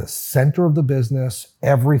nucleus. We are the center of the business.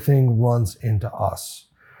 Everything runs into us.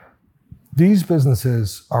 These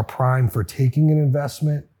businesses are primed for taking an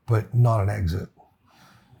investment, but not an exit.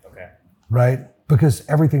 Okay. Right? Because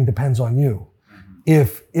everything depends on you.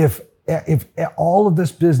 If all of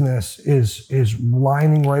this business is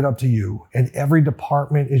lining right up to you, and every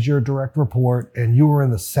department is your direct report, and you are in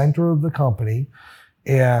the center of the company,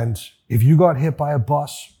 and if you got hit by a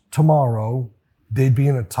bus tomorrow, they'd be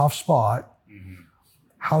in a tough spot.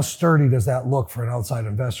 How sturdy does that look for an outside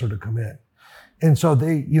investor to come in? And so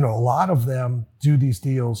a lot of them do these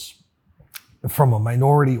deals from a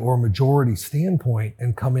minority or majority standpoint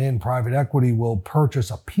and come in. Private equity will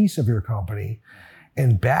purchase a piece of your company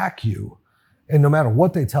and back you. And no matter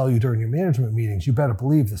what they tell you during your management meetings, you better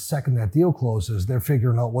believe the second that deal closes, they're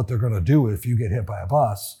figuring out what they're going to do if you get hit by a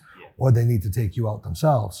bus, or they need to take you out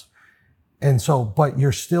themselves. And so, but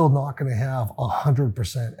you're still not going to have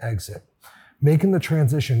 100% exit. Making the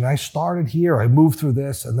transition, and I started here, I moved through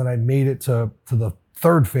this, and then I made it to the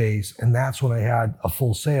 3rd phase, and that's when I had a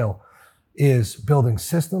full sale, is building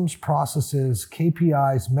systems, processes,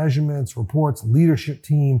 KPIs, measurements, reports, leadership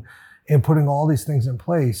team, and putting all these things in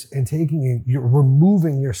place and you're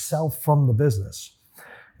removing yourself from the business.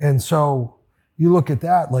 And so you look at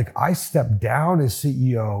that, like I stepped down as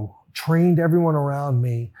CEO, trained everyone around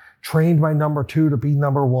me, trained my number 2 to be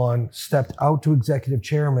number 1, stepped out to executive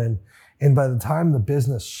chairman. And by the time the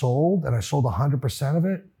business sold, and I sold 100% of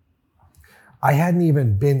it, I hadn't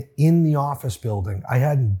even been in the office building. I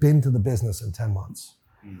hadn't been to the business in 10 months,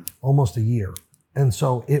 almost a year. And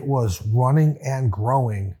so it was running and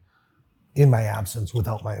growing in my absence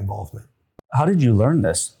without my involvement. How did you learn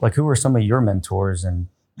this? Like, who were some of your mentors? And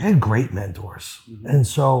I had great mentors. And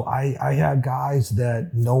so I had guys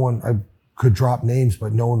that I could drop names,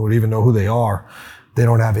 but no one would even know who they are. They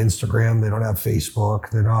don't have Instagram. They don't have Facebook.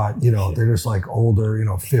 They're not, they're just like older,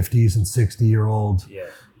 50s and 60-year-old,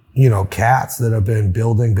 cats that have been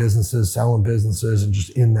building businesses, selling businesses, and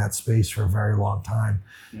just in that space for a very long time.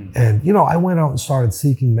 And, I went out and started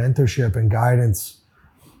seeking mentorship and guidance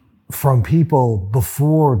from people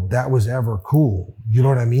before that was ever cool. You know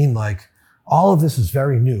what I mean? Like, all of this is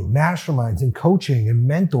very new. Masterminds and coaching and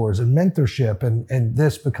mentors and mentorship and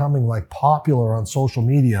this becoming like popular on social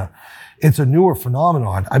media. It's a newer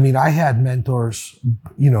phenomenon. I mean, I had mentors,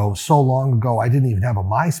 so long ago, I didn't even have a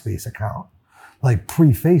MySpace account, like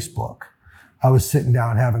pre-Facebook. I was sitting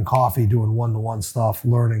down having coffee, doing one-to-one stuff,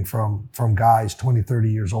 learning from guys 20,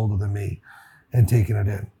 30 years older than me and taking it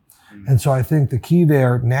in. And so I think the key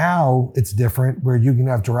there now, it's different where you can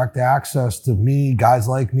have direct access to me, guys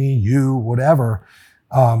like me, you, whatever,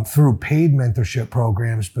 through paid mentorship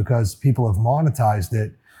programs because people have monetized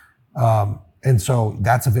it. And so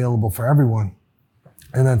that's available for everyone.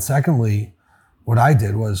 And then secondly, what I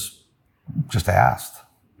did was just asked.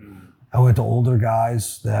 I went to older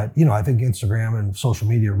guys that, I think Instagram and social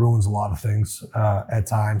media ruins a lot of things at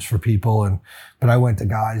times for people. But I went to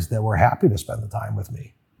guys that were happy to spend the time with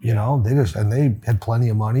me. They had plenty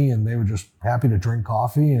of money and they were just happy to drink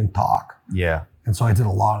coffee and talk. Yeah. And so I did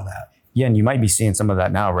a lot of that. Yeah. And you might be seeing some of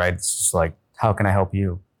that now, right? It's just like, how can I help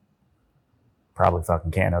you? Probably fucking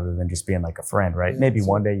can't, other than just being like a friend, right? Yeah, maybe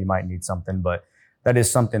one day you might need something, but that is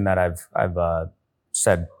something that I've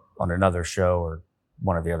said on another show or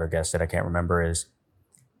one of the other guests that I can't remember is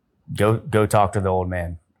go talk to the old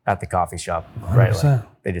man at the coffee shop, 100%. Right? Like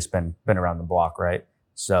they just been around the block, right?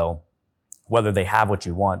 So whether they have what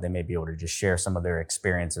you want, they may be able to just share some of their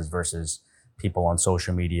experiences versus people on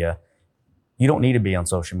social media. You don't need to be on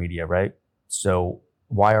social media, right? So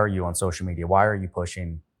why are you on social media? Why are you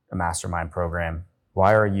pushing a mastermind program?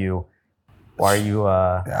 Why are you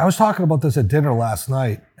I was talking about this at dinner last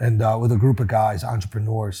night and with a group of guys,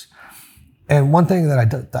 entrepreneurs. And one thing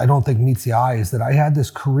that I don't think meets the eye is that I had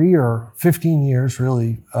this career, 15 years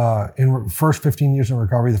really, first 15 years in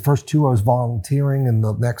recovery. The first 2 I was volunteering, and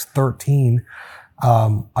the next 13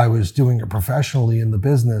 I was doing it professionally in the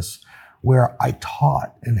business where I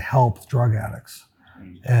taught and helped drug addicts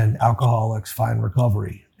and alcoholics find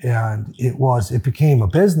recovery. And it became a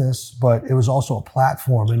business, but it was also a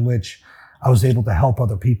platform in which I was able to help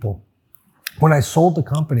other people. When I sold the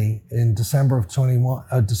company in December of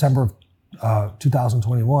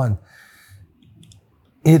 2021,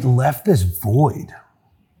 it left this void.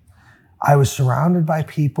 I was surrounded by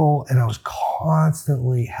people and I was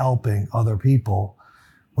constantly helping other people,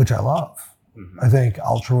 which I love. Mm-hmm. I think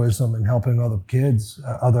altruism and helping other kids,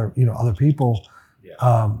 other people,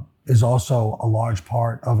 is also a large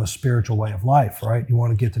part of a spiritual way of life, right? You want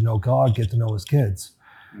to get to know God, get to know his kids.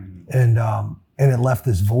 Mm-hmm. And it left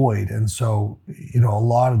this void. And so, a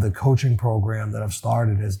lot of the coaching program that I've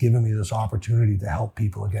started has given me this opportunity to help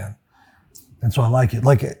people again. And so I like it.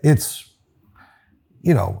 Like it's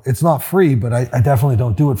not free, but I definitely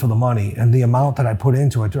don't do it for the money. And the amount that I put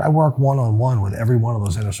into it, I work one-on-one with every one of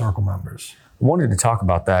those inner circle members. I wanted to talk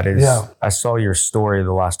about that. I saw your story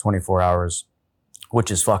the last 24 hours, which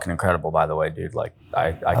is fucking incredible, by the way, dude. Like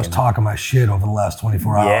I was talking my shit over the last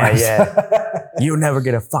 24 hours. Yeah. You'll never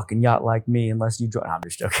get a fucking yacht like me unless you join. I'm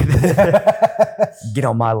just joking. Get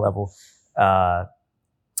on my level. But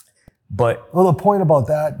the point about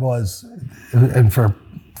that was, and for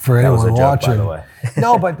anyone watching, by the way.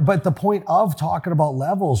 No, but the point of talking about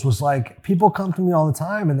levels was like people come to me all the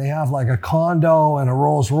time and they have like a condo and a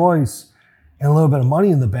Rolls Royce and a little bit of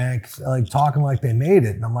money in the bank, like talking like they made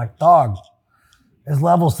it. And I'm like, dog, there's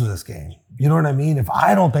levels to this game. You know what I mean? If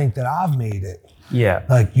I don't think that I've made it,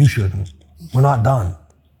 like you shouldn't. We're not done.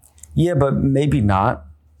 Yeah, but maybe not,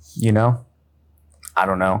 I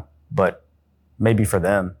don't know, but maybe for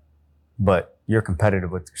them, but you're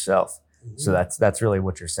competitive with yourself. Mm-hmm. So that's really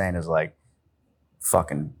what you're saying is like,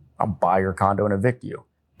 fucking, I'll buy your condo and evict you.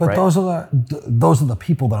 But right? those are the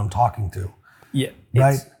people that I'm talking to. Yeah.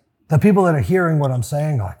 Right? The people that are hearing what I'm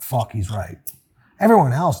saying are like, fuck, he's right.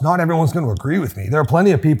 Everyone else, not everyone's going to agree with me. There are plenty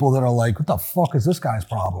of people that are like, what the fuck is this guy's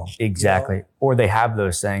problem? Exactly. Or they have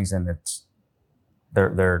those things and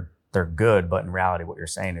they're good, but in reality, what you're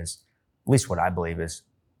saying is, at least what I believe is,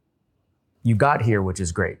 you got here, which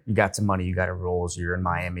is great. You got some money, you got a Rolls, you're in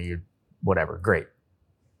Miami, whatever, great.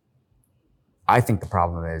 I think the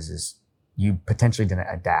problem is you potentially didn't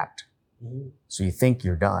adapt. Mm-hmm. So you think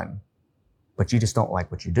you're done, but you just don't like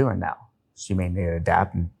what you're doing now. So you may need to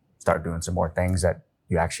adapt and start doing some more things that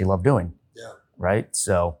you actually love doing. Yeah. Right?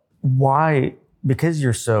 So why, because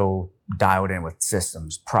you're so dialed in with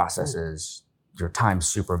systems, processes, your time's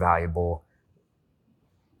super valuable.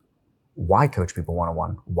 why coach people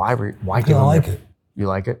one-on-one? Why Because give I them like it. You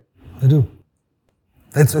like it? I do.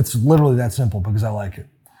 It's literally that simple because I like it.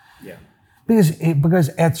 Yeah. Because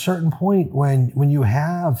at a certain point when you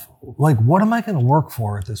have, like, what am I going to work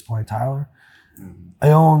for at this point, Tyler? Mm-hmm. I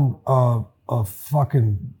own a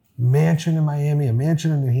fucking mansion in Miami, a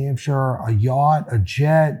mansion in New Hampshire, a yacht, a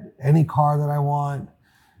jet, any car that I want.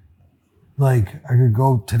 Like, I could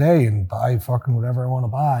go today and buy fucking whatever I want to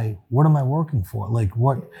buy. What am I working for? Like,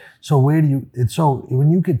 what? So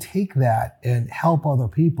when you could take that and help other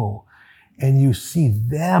people, and you see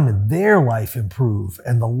them and their life improve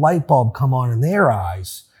and the light bulb come on in their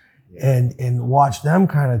eyes, and watch them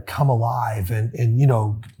kind of come alive and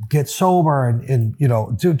get sober and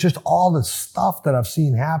do just all the stuff that I've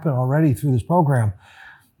seen happen already through this program,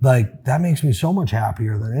 like, that makes me so much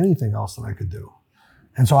happier than anything else that I could do.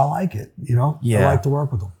 And so I like it, I like to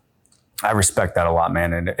work with them. I respect that a lot,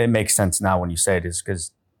 man. And it makes sense now when you say it, is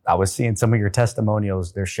because I was seeing some of your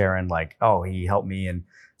testimonials. They're sharing like, oh, he helped me in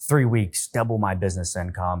 3 weeks, double my business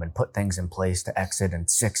income and put things in place to exit in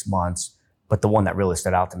 6 months. But the one that really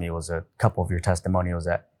stood out to me was a couple of your testimonials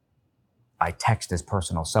that I text his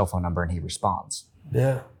personal cell phone number and he responds.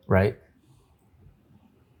 Yeah. Right?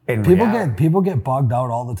 People get bugged out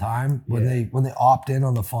all the time when they opt in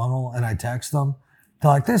on the funnel and I text them. They're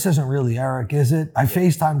like, this isn't really Eric, is it? I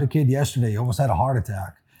FaceTimed a kid yesterday. He almost had a heart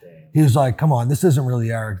attack. He was like, come on, this isn't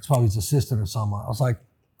really Eric. It's probably his assistant or someone. I was like,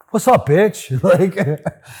 what's up, bitch? Like,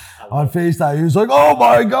 on FaceTime, he was like, oh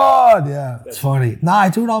my God. Yeah, it's funny. Nah, I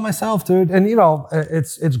do it all myself, dude. And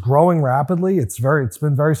it's growing rapidly. It's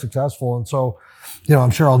been very successful. And so, I'm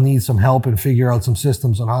sure I'll need some help and figure out some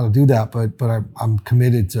systems on how to do that. But I'm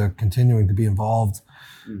committed to continuing to be involved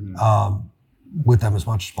with them as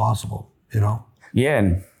much as possible, Yeah.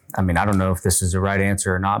 And I mean, I don't know if this is the right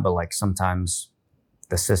answer or not, but like sometimes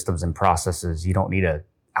the systems and processes, you don't need to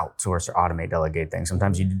outsource or automate, delegate things.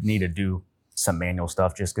 Sometimes you need to do some manual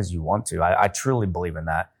stuff just because you want to. I truly believe in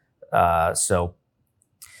that.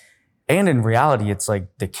 And in reality, it's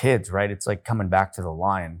like the kids, right? It's like coming back to the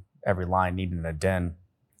lion, every lion needing a den.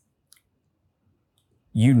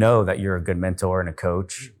 You know that you're a good mentor and a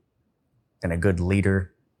coach and a good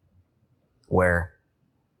leader where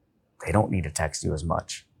they don't need to text you as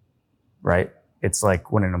much, right? It's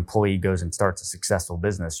like when an employee goes and starts a successful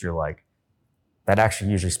business, you're like, that actually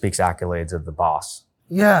usually speaks accolades of the boss.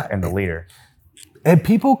 Yeah. And the leader. And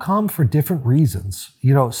people come for different reasons.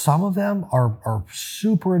 Some of them are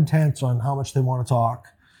super intense on how much they want to talk.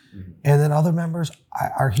 Mm-hmm. And then other members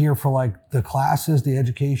are here for like the classes, the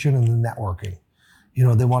education, and the networking.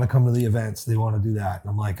 They want to come to the events. They want to do that. And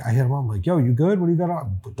I'm like, I hit them up. I'm like, yo, you good? What do you got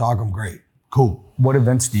on? Dog, I'm great. Cool. What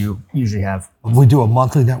events do you usually have? We do a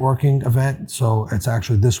monthly networking event. So it's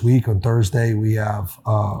actually this week on Thursday. We have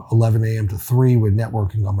 11 a.m. to 3 with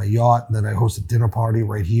networking on my yacht. And then I host a dinner party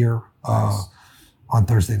right here on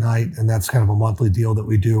Thursday night. And that's kind of a monthly deal that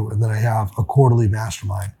we do. And then I have a quarterly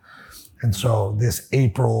mastermind. And so this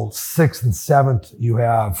April 6th and 7th, you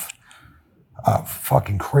have a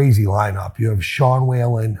fucking crazy lineup. You have Sean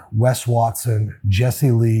Whalen, Wes Watson,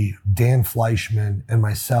 Jesse Lee, Dan Fleischman, and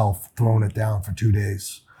myself throwing it down for 2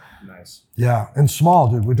 days. Nice. Yeah, and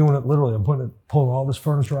small, dude. We're doing it literally. I'm pulling all this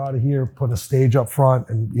furniture out of here, putting a stage up front,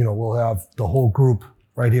 and we'll have the whole group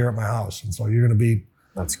right here at my house. And so you're going to be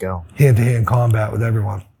let's go hand-to-hand combat with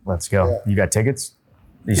everyone. Let's go. Yeah. You got tickets?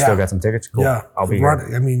 You still got some tickets? Cool. Yeah, I'll be here.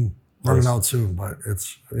 I mean, running out soon, but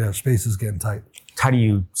space is getting tight. How do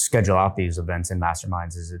you schedule out these events and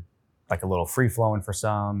masterminds? Is it like a little free flowing for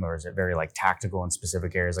some, or is it very like tactical in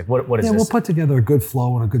specific areas? Like what is this? We'll put together a good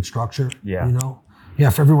flow and a good structure. Yeah.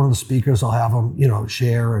 For every one of the speakers, I'll have them,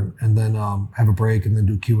 share and then have a break and then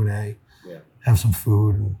do Q&A. Yeah. Have some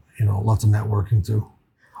food and, lots of networking too.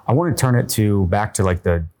 I want to turn it back to like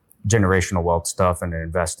the generational wealth stuff and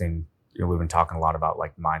investing. We've been talking a lot about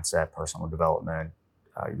like mindset, personal development,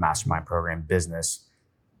 mastermind program, business.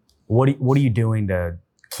 What are you doing to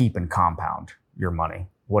keep and compound your money?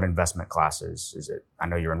 What investment classes is it? I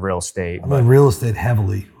know you're in real estate. I'm in real estate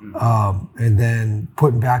heavily, and then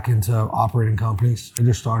putting back into operating companies. I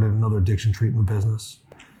just started another addiction treatment business.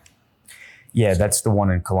 Yeah, that's the one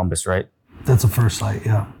in Columbus, right? That's the first site,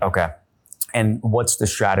 yeah. Okay. And what's the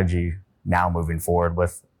strategy now moving forward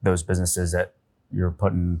with those businesses that you're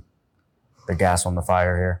putting the gas on the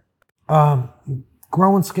fire here?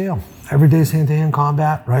 Grow and scale. Every day's hand-to-hand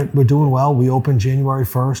combat, right? We're doing well. We opened January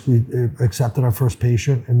 1st. We accepted our first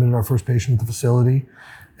patient, admitted our first patient at the facility.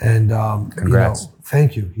 And, congrats.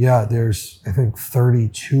 Thank you. Yeah, there's, I think,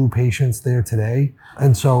 32 patients there today.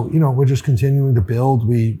 And so, we're just continuing to build.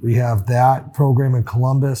 We have that program in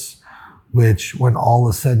Columbus. which when all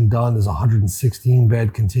is said and done is a 116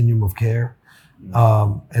 bed continuum of care.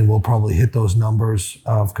 And we'll probably hit those numbers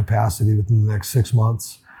of capacity within the next 6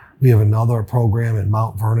 months. We have another program in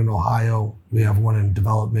Mount Vernon, Ohio. We have one in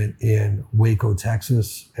development in Waco,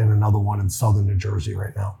 Texas, and another one in southern New Jersey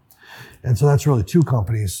right now. And so that's really 2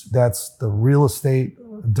 companies. That's the real estate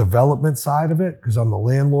development side of it, because I'm the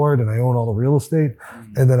landlord and I own all the real estate.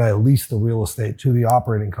 And then I lease the real estate to the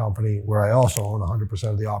operating company, where I also own 100%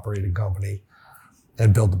 of the operating company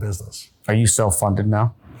and build the business. Are you self-funded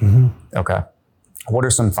now? Mm-hmm. Okay. What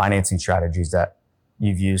are some financing strategies that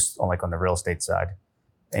you've used on the real estate side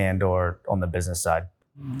and or on the business side?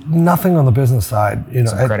 Nothing on the business side.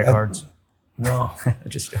 Some credit cards? No.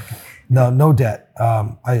 Just joking. No debt.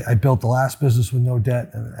 I built the last business with no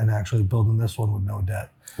debt, and actually building this one with no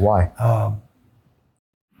debt. Why?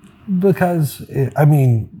 Because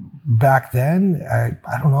back then,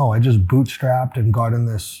 I don't know. I just bootstrapped and got in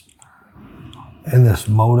this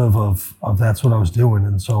motive of that's what I was doing,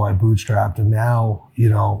 and so I bootstrapped. And now,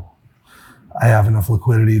 I have enough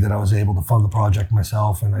liquidity that I was able to fund the project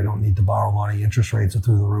myself, and I don't need to borrow money. Interest rates are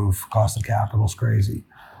through the roof. Cost of capital is crazy.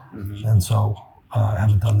 Mm-hmm. And so I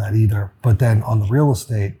haven't done that either. But then on the real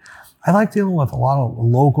estate, I like dealing with a lot of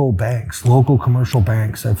local banks, local commercial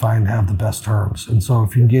banks I find have the best terms. And so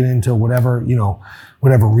if you can get into whatever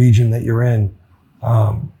region that you're in,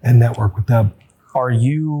 and network with them. Are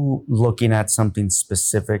you looking at something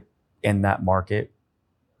specific in that market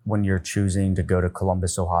when you're choosing to go to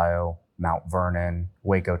Columbus, Ohio, Mount Vernon,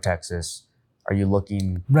 Waco, Texas? Are you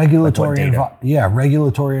looking regulatory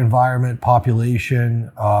environment,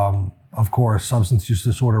 population, of course, substance use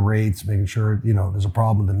disorder rates, making sure there's a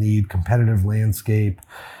problem with the need, competitive landscape,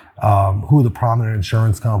 who are the prominent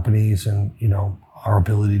insurance companies, and our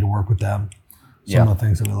ability to work with them. Some of the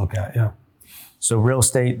things that we look at. Yeah. So real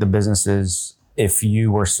estate, the businesses. If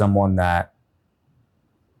you were someone that,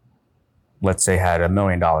 let's say, had $1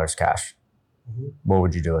 million cash, mm-hmm. what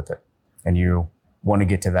would you do with it? And you want to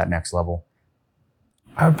get to that next level?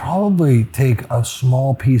 I'd probably take a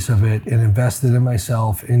small piece of it and invest it in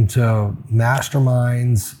myself into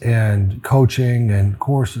masterminds and coaching and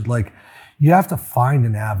courses. You have to find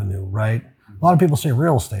an avenue, right? A lot of people say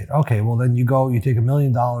real estate. Okay, well then you take $1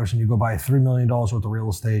 million and you go buy $3 million worth of real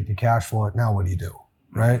estate, you cash flow it. Now what do?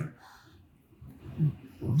 Right?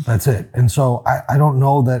 That's it. And so I don't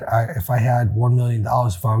know that if I had $1 million,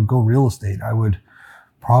 if I would go real estate, I would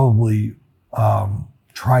probably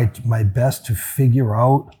try my best to figure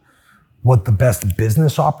out what the best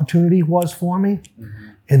business opportunity was for me. Mm-hmm.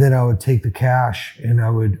 And then I would take the cash and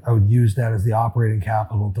I would use that as the operating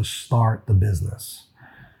capital to start the business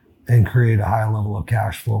and create a high level of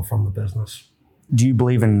cash flow from the business. Do you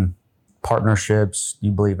believe in partnerships? Do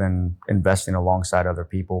you believe in investing alongside other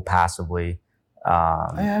people passively?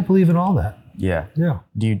 I believe in all that. Yeah.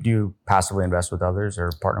 Do you passively invest with others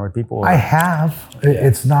or partner with people? Or? I have.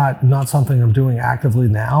 It's not something I'm doing actively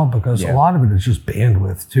now, because a lot of it is just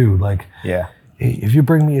bandwidth too. If you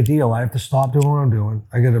bring me a deal, I have to stop doing what I'm doing.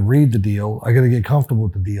 I got to read the deal. I got to get comfortable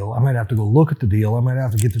with the deal. I might have to go look at the deal. I might have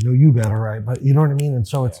to get to know you better, right? But you know what I mean? And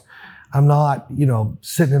so I'm not,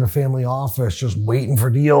 sitting in a family office just waiting for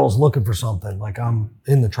deals, looking for something. I'm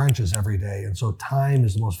in the trenches every day. And so time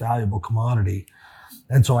is the most valuable commodity.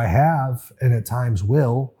 And so I have, and at times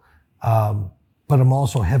will, but I'm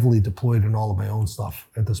also heavily deployed in all of my own stuff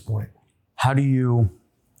at this point. The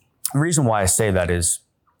reason why I say that is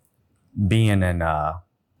being in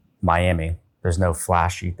Miami, there's no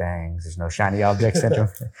flashy things, there's no shiny object syndrome.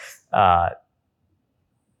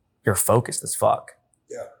 You're focused as fuck.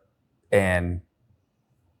 Yeah. And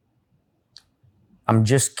I'm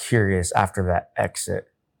just curious, after that exit,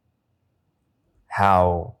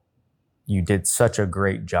 how you did such a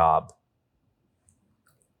great job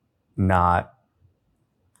not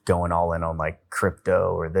going all in on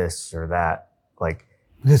crypto or this or that.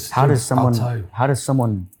 How does someone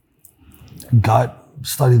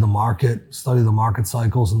study the market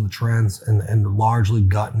cycles and the trends, and largely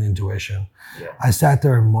gut and intuition. Yeah. I sat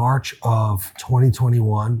there in March of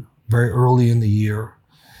 2021, very early in the year,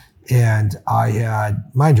 and I had,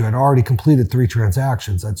 mind you, I'd already completed 3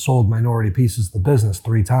 transactions. I'd sold minority pieces of the business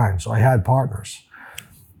 3 times, so I had partners.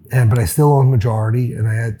 But I still owned majority, and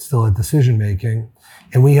I still had decision making.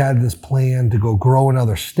 And we had this plan to go grow in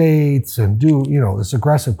other states and do, this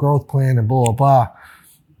aggressive growth plan and blah, blah, blah.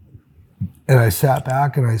 And I sat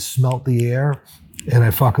back and I smelt the air and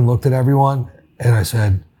I fucking looked at everyone and I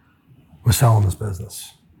said, we're selling this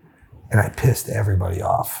business. And I pissed everybody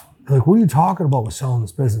off. They're like, what are you talking about? We're selling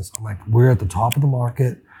this business. I'm like, we're at the top of the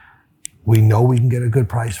market. We know we can get a good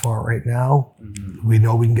price for it right now. Mm-hmm. We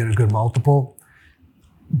know we can get a good multiple.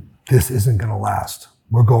 this isn't going to last.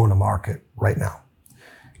 We're going to market right now.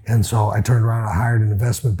 And so I turned around, I hired an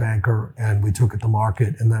investment banker, and we took it to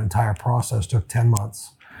market, and that entire process took 10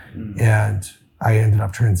 months. And I ended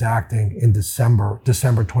up transacting in December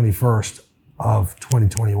 21st of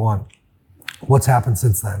 2021. What's happened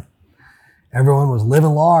since then? Everyone was living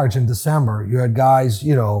large in December. You had guys,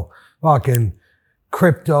 fucking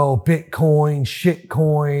crypto, Bitcoin,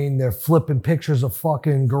 shitcoin. They're flipping pictures of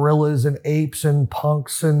fucking gorillas and apes and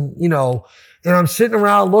punks and, and I'm sitting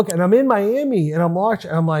around looking, and I'm in Miami and I'm watching,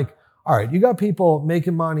 and I'm like, all right, you got people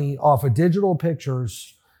making money off of digital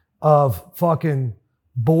pictures of fucking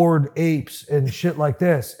bored apes and shit like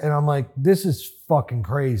this. And I'm like, this is fucking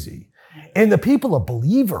crazy. And the people are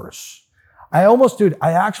believers. I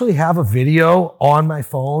actually have a video on my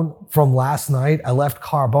phone from last night. I left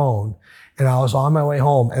Carbone and I was on my way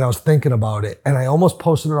home and I was thinking about it. And I almost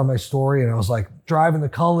posted it on my story, and I was like driving to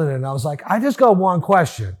Cullinan, and I was like, I just got one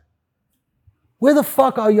question. Where the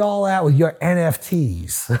fuck are y'all at with your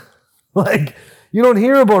NFTs? Like, you don't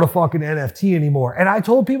hear about a fucking NFT anymore. And I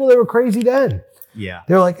told people they were crazy then. Yeah.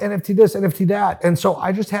 They're like, NFT this, NFT that. And so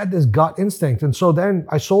I just had this gut instinct. And so then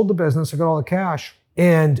I sold the business, I got all the cash,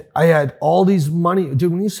 and I had all these money.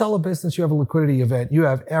 Dude, when you sell a business, you have a liquidity event. You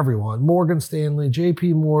have everyone. Morgan Stanley,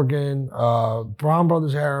 JP Morgan, Brown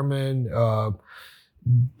Brothers Harriman,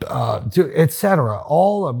 et cetera,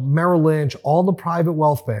 all of Merrill Lynch, all the private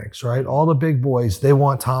wealth banks, right? All the big boys, they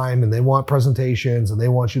want time and they want presentations and they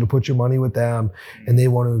want you to put your money with them and they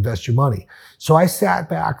want to invest your money. So I sat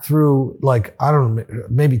back through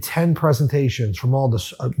maybe 10 presentations from all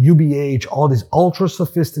this UBH, all these ultra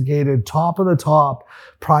sophisticated, top of the top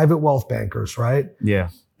private wealth bankers, right? Yeah.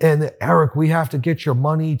 And Eric, we have to get your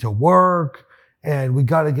money to work. And we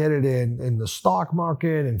got to get it in the stock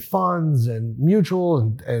market and funds and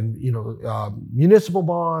mutual and municipal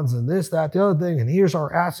bonds and this, that, the other thing. And here's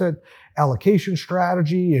our asset allocation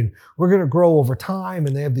strategy. And we're going to grow over time.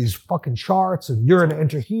 And they have these fucking charts, and you're going to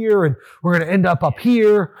enter here and we're going to end up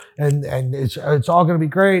here. And it's all going to be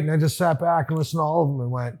great. And I just sat back and listened to all of them and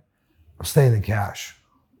went, I'm staying in cash.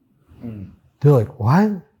 They're like, what?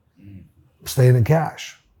 I'm staying in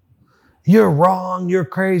cash. You're wrong. You're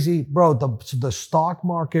crazy. Bro, the stock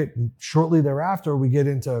market, shortly thereafter, we get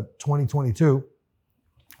into 2022.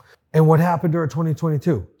 And what happened during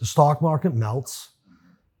 2022? The stock market melts.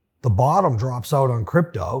 The bottom drops out on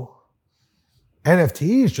crypto.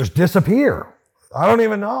 NFTs just disappear. I don't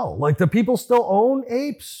even know. Like, do people still own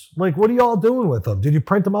apes? Like, what are y'all doing with them? Did you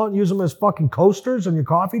print them out and use them as fucking coasters on your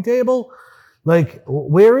coffee table? Like,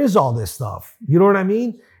 where is all this stuff? You know what I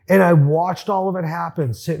mean? And I watched all of it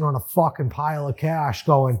happen, sitting on a fucking pile of cash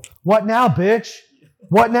going, what now, bitch?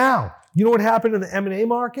 What now? You know what happened in the M&A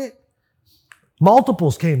market?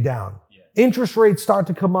 Multiples came down. Yeah. Interest rates start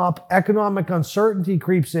to come up. Economic uncertainty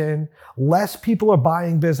creeps in. Less people are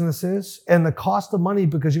buying businesses. And the cost of money,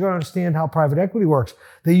 because you got to understand how private equity works.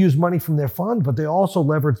 They use money from their fund, but they also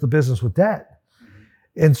leverage the business with debt.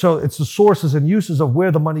 And so it's the sources and uses of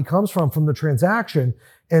where the money comes from the transaction.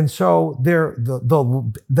 And so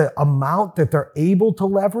the amount that they're able to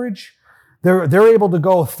leverage, they're able to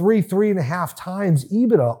go 3.5 times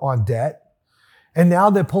EBITDA on debt. And now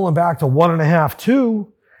they're pulling back to 1.5,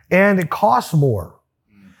 2, and it costs more.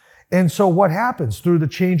 And so what happens through the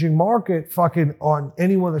changing market, fucking on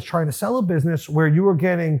anyone that's trying to sell a business where you are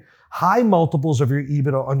getting high multiples of your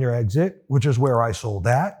EBITDA on your exit, which is where I sold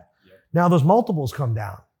that. Yep. Now those multiples come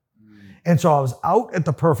down. And so I was out at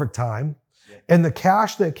the perfect time. And the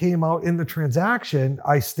cash that came out in the transaction,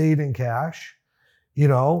 I stayed in cash,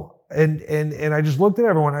 and I just looked at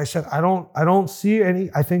everyone. I said, I don't see any.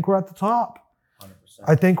 I think we're at the top. 100%.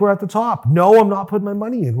 I think we're at the top. No, I'm not putting my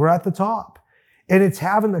money in. We're at the top. And it's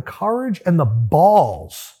having the courage and the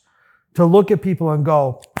balls to look at people and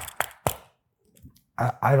go,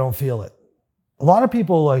 I don't feel it. A lot of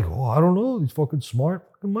people are like, oh, I don't know, these fucking smart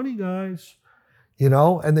fucking money guys,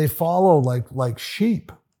 and they follow like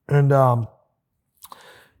sheep.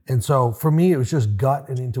 And so for me, it was just gut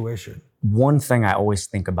and intuition. One thing I always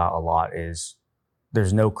think about a lot is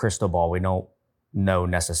there's no crystal ball. We don't know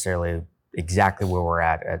necessarily exactly where we're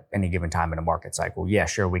at any given time in a market cycle. Yeah,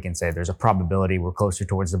 sure, we can say there's a probability we're closer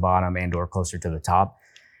towards the bottom and or closer to the top.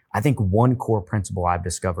 I think one core principle I've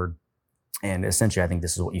discovered, and essentially I think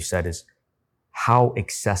this is what you said, is how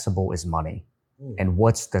accessible is money and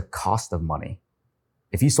what's the cost of money?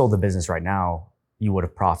 If you sold the business right now, you would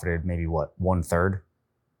have profited maybe what, 1/3?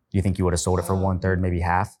 Do you think you would have sold it for 1/3, maybe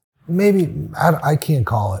half? Maybe. I can't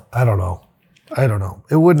call it. I don't know.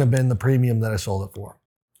 It wouldn't have been the premium that I sold it for.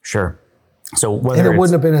 Sure. So and it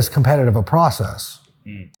wouldn't have been as competitive a process.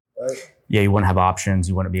 Right? Yeah, you wouldn't have options.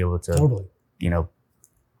 You wouldn't be able to, totally.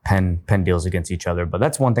 pen deals against each other. But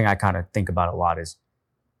that's one thing I kind of think about a lot is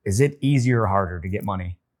it easier or harder to get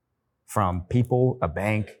money from people, a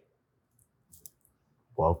bank?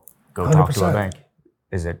 Well, go 100%. talk to a bank.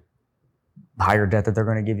 Is it higher debt that they're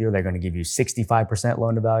going to give you? They're going to give you 65%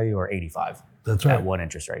 loan to value or 85? That's right. At what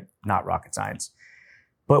interest rate? Not rocket science.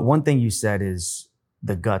 But one thing you said is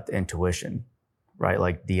the gut intuition, right?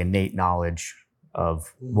 Like the innate knowledge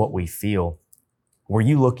of what we feel. Were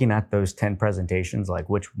you looking at those 10 presentations, like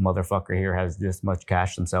which motherfucker here has this much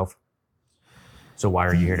cash himself? So why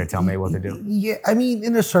are you here to tell me what to do? Yeah, I mean,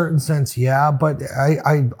 in a certain sense, yeah, but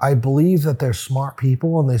I believe that they're smart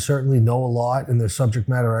people and they certainly know a lot and they're subject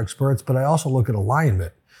matter experts, but I also look at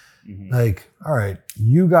alignment. Mm-hmm. Like, all right,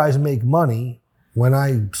 you guys make money when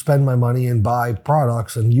I spend my money and buy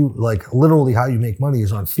products, and you, like, literally how you make money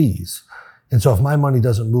is on fees. And so if my money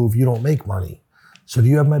doesn't move, you don't make money. So do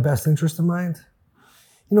you have my best interest in mind?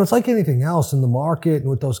 You know, it's like anything else in the market and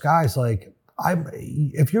with those guys, like,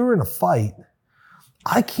 if you're in a fight,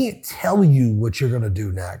 I can't tell you what you're going to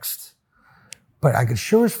do next, but I can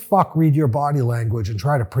sure as fuck read your body language and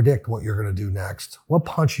try to predict what you're going to do next. What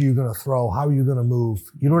punch are you going to throw? How are you going to move?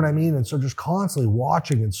 You know what I mean? And so just constantly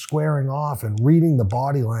watching and squaring off and reading the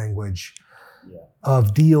body language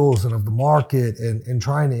of deals and of the market, and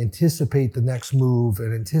trying to anticipate the next move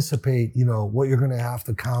and anticipate, you know, what you're going to have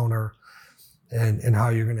to counter and how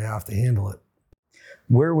you're going to have to handle it.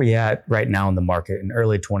 Where are we at right now in the market in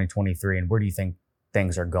early 2023, and where do you think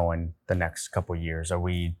things are going the next couple of years? Are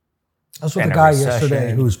we? I was with a guy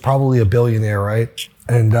yesterday who's probably a billionaire, right?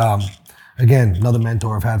 And again, another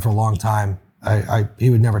mentor I've had for a long time. He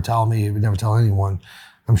would never tell me. He would never tell anyone.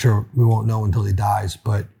 I'm sure we won't know until he dies.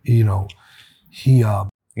 But you know, he got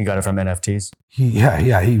it from NFTs.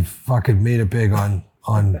 He fucking made it big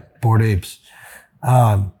on Bored Apes.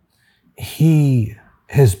 He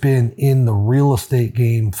has been in the real estate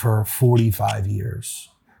game for 45 years.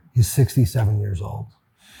 He's 67 years old.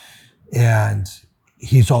 And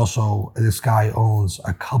he's also, this guy owns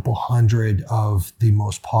a couple hundred of the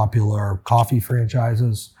most popular coffee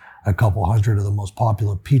franchises, a couple hundred of the most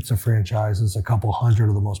popular pizza franchises, a couple hundred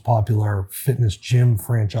of the most popular fitness gym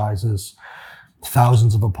franchises,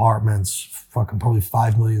 thousands of apartments, fucking probably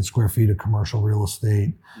 5 million square feet of commercial real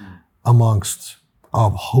estate, amongst a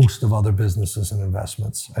host of other businesses and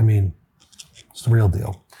investments. I mean, it's the real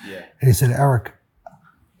deal. Yeah. And he said, Eric,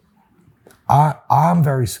 I'm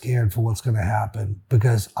very scared for what's going to happen,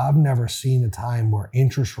 because I've never seen a time where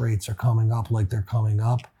interest rates are coming up like they're coming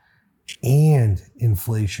up and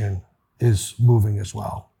inflation is moving as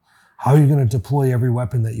well. How are you going to deploy every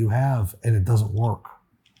weapon that you have and it doesn't work?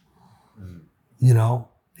 You know,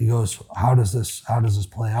 he goes, how does this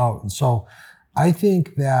play out? And so I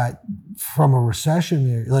think that from a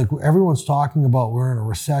recession, like everyone's talking about, we're in a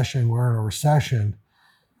recession.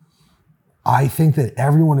 I think that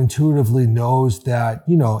everyone intuitively knows that,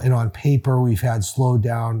 you know, and on paper we've had slowed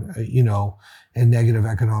down, you know, and negative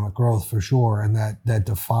economic growth for sure. And that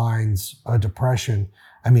defines a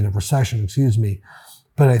recession, excuse me.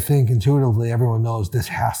 But I think intuitively everyone knows this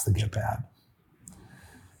has to get bad.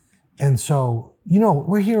 And so, you know,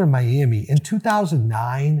 we're here in Miami. In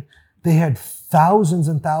 2009, they had thousands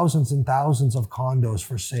and thousands and thousands of condos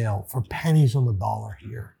for sale for pennies on the dollar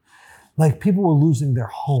here. Like, people were losing their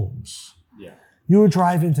homes. You would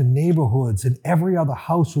drive into neighborhoods and every other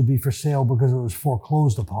house would be for sale because it was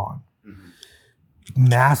foreclosed upon. Mm-hmm.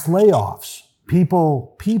 Mass layoffs.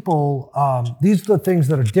 People, these are the things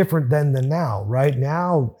that are different then than now, right?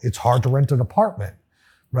 Now it's hard to rent an apartment,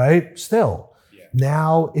 right? Still. Yeah.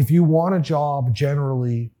 Now, if you want a job,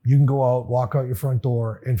 generally, you can go out, walk out your front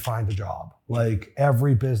door and find a job. Like,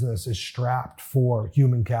 every business is strapped for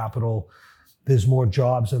human capital. There's more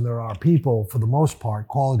jobs than there are people, for the most part,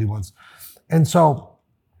 quality ones. And so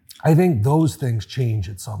I think those things change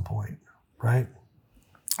at some point, right?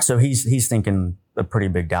 So he's thinking a pretty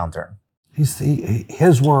big downturn.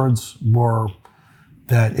 His words were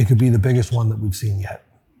that it could be the biggest one that we've seen yet.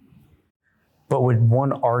 But would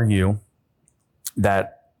one argue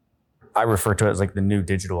that I refer to it as like the new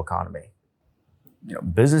digital economy? You know,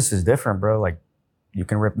 business is different, bro. Like, you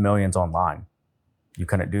can rip millions online. You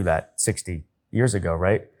couldn't do that 60 years ago,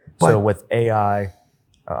 right? So with AI...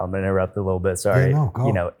 I'm going to interrupt a little bit. Sorry. Yeah, no, go.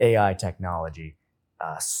 You know, AI technology,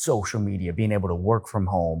 social media, being able to work from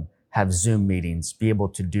home, have Zoom meetings, be able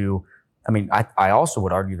to do, I mean, I also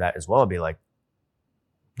would argue that as well. I'd be like,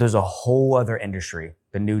 there's a whole other industry,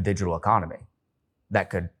 the new digital economy, that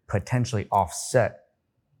could potentially offset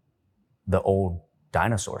the old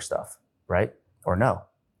dinosaur stuff, right? Or no?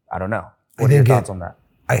 I don't know. What are your thoughts on that?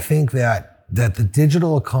 I think that the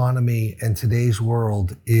digital economy in today's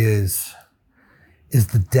world is is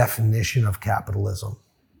the definition of capitalism.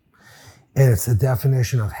 And it's the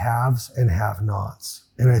definition of haves and have-nots.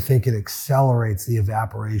 And I think it accelerates the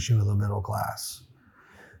evaporation of the middle class.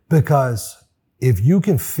 Because if you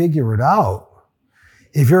can figure it out,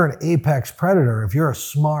 if you're an apex predator, if you're a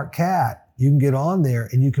smart cat, you can get on there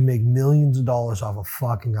and you can make millions of dollars off a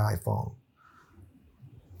fucking iPhone.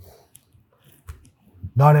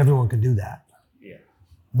 Not everyone can do that. Yeah.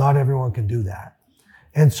 Not everyone can do that.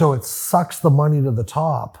 And so it sucks the money to the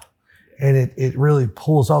top, and it really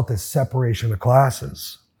pulls out this separation of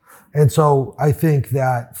classes. And so I think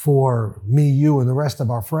that for me, you, and the rest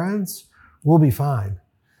of our friends, we'll be fine.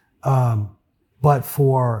 But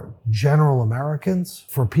for general Americans,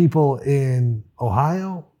 for people in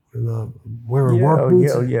Ohio, wearing work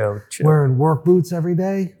boots, wearing work boots every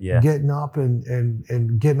day, getting up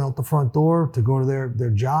and getting out the front door to go to their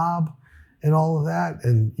job and all of that.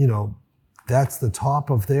 And, you know, that's the top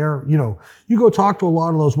of their, you know, you go talk to a lot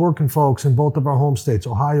of those working folks in both of our home states,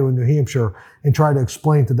 Ohio and New Hampshire, and try to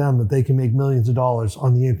explain to them that they can make millions of dollars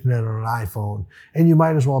on the internet or an iPhone. And you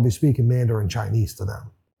might as well be speaking Mandarin Chinese to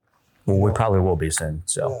them. Well, we probably will be soon.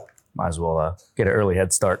 So might as well get an early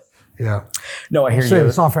head start. Yeah. No, I hear you.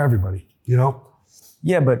 It's not for everybody, you know?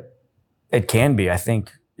 Yeah, but it can be. I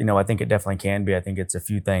think it definitely can be. I think it's a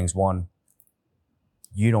few things. One,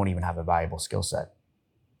 you don't even have a valuable skill set.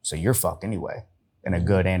 So you're fucked anyway in a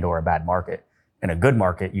good and or a bad market. In a good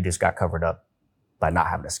market, you just got covered up by not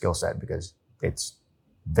having a skill set because it's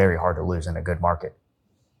very hard to lose in a good market,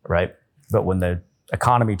 right? But when the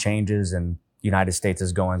economy changes and the United States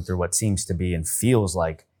is going through what seems to be and feels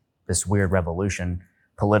like this weird revolution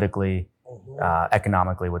politically,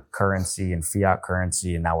 economically with currency and fiat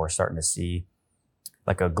currency, and now we're starting to see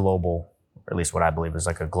like a global, or at least what I believe is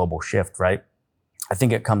like a global shift, right? I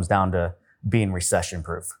think it comes down to being recession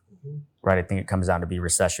proof, right? I think it comes down to be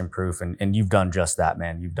recession proof. And you've done just that,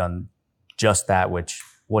 man. You've done just that, which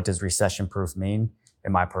what does recession proof mean?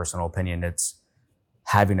 In my personal opinion, it's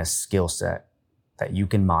having a skill set that you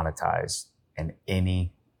can monetize in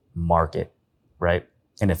any market, right?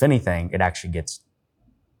 And if anything, it actually gets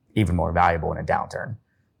even more valuable in a downturn.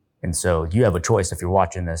 And so you have a choice if you're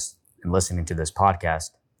watching this and listening to this podcast,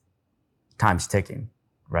 time's ticking,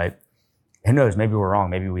 right? Who knows? Maybe we're wrong.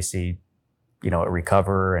 Maybe we see, you know, it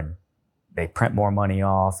recover and they print more money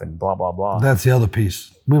off and blah, blah, blah. That's the other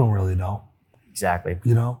piece. We don't really know. Exactly.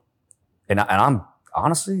 You know? And I'm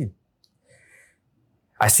honestly,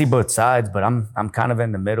 I see both sides, but I'm kind of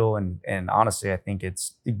in the middle. And honestly, I think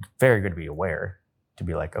it's very good to be aware, to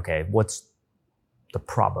be like, okay, what's the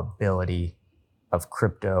probability of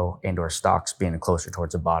crypto and or stocks being closer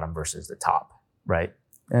towards the bottom versus the top, right?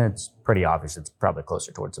 And it's pretty obvious it's probably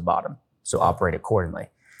closer towards the bottom. So operate accordingly.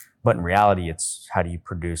 But in reality, it's how do you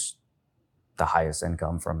produce the highest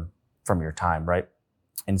income from your time, right?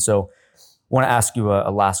 And so I want to ask you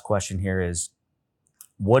a last question here is,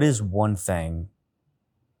 what is one thing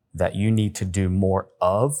that you need to do more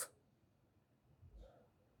of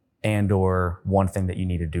and or one thing that you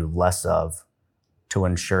need to do less of to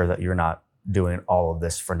ensure that you're not doing all of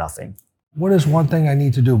this for nothing? What is one thing I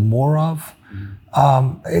need to do more of?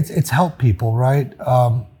 It's help people, right?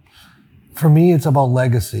 For me, it's about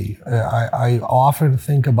legacy. I often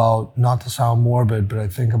think about, not to sound morbid, but I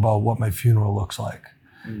think about what my funeral looks like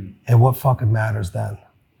and what fucking matters then.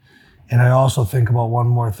 And I also think about one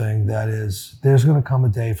more thing, that is, there's going to come a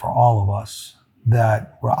day for all of us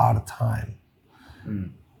that we're out of time.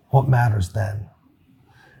 What matters then?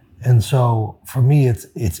 And so for me,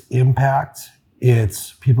 it's impact.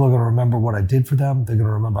 It's people are going to remember what I did for them. They're going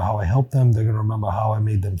to remember how I helped them. They're going to remember how I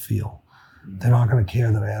made them feel. They're not going to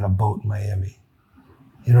care that I had a boat in Miami.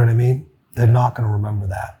 You know what I mean? They're not going to remember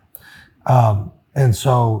that. And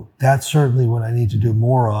so that's certainly what I need to do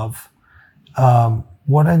more of.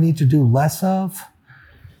 What I need to do less of,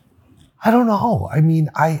 I don't know. I mean,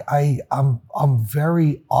 I'm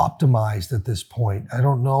very optimized at this point. I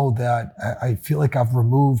don't know that I feel like I've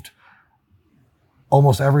removed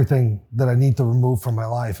almost everything that I need to remove from my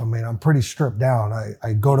life. I mean, I'm pretty stripped down.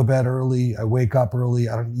 I go to bed early. I wake up early.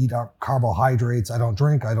 I don't eat carbohydrates. I don't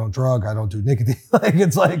drink. I don't drug. I don't do nicotine. Like,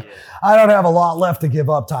 it's like, I don't have a lot left to give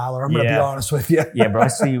up, Tyler. I'm going to be honest with you. Yeah, bro. I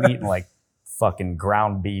see you eating like fucking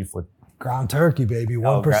ground beef with ground turkey, baby.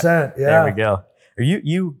 1%. Yeah. There we go.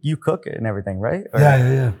 You cook it and everything, right? Or,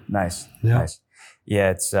 yeah. Nice. Yeah. Nice.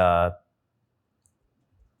 Yeah, it's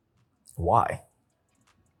why?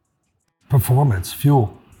 Performance,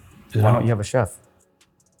 fuel. Why don't you have a chef?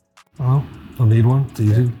 Well, don't need one. It's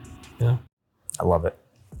easy. Yeah. I love it.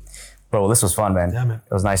 Bro, this was fun, man. Yeah, man.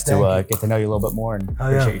 It was nice to get to know you a little bit more and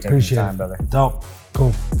appreciate you taking the time, brother. Dope.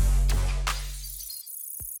 Cool.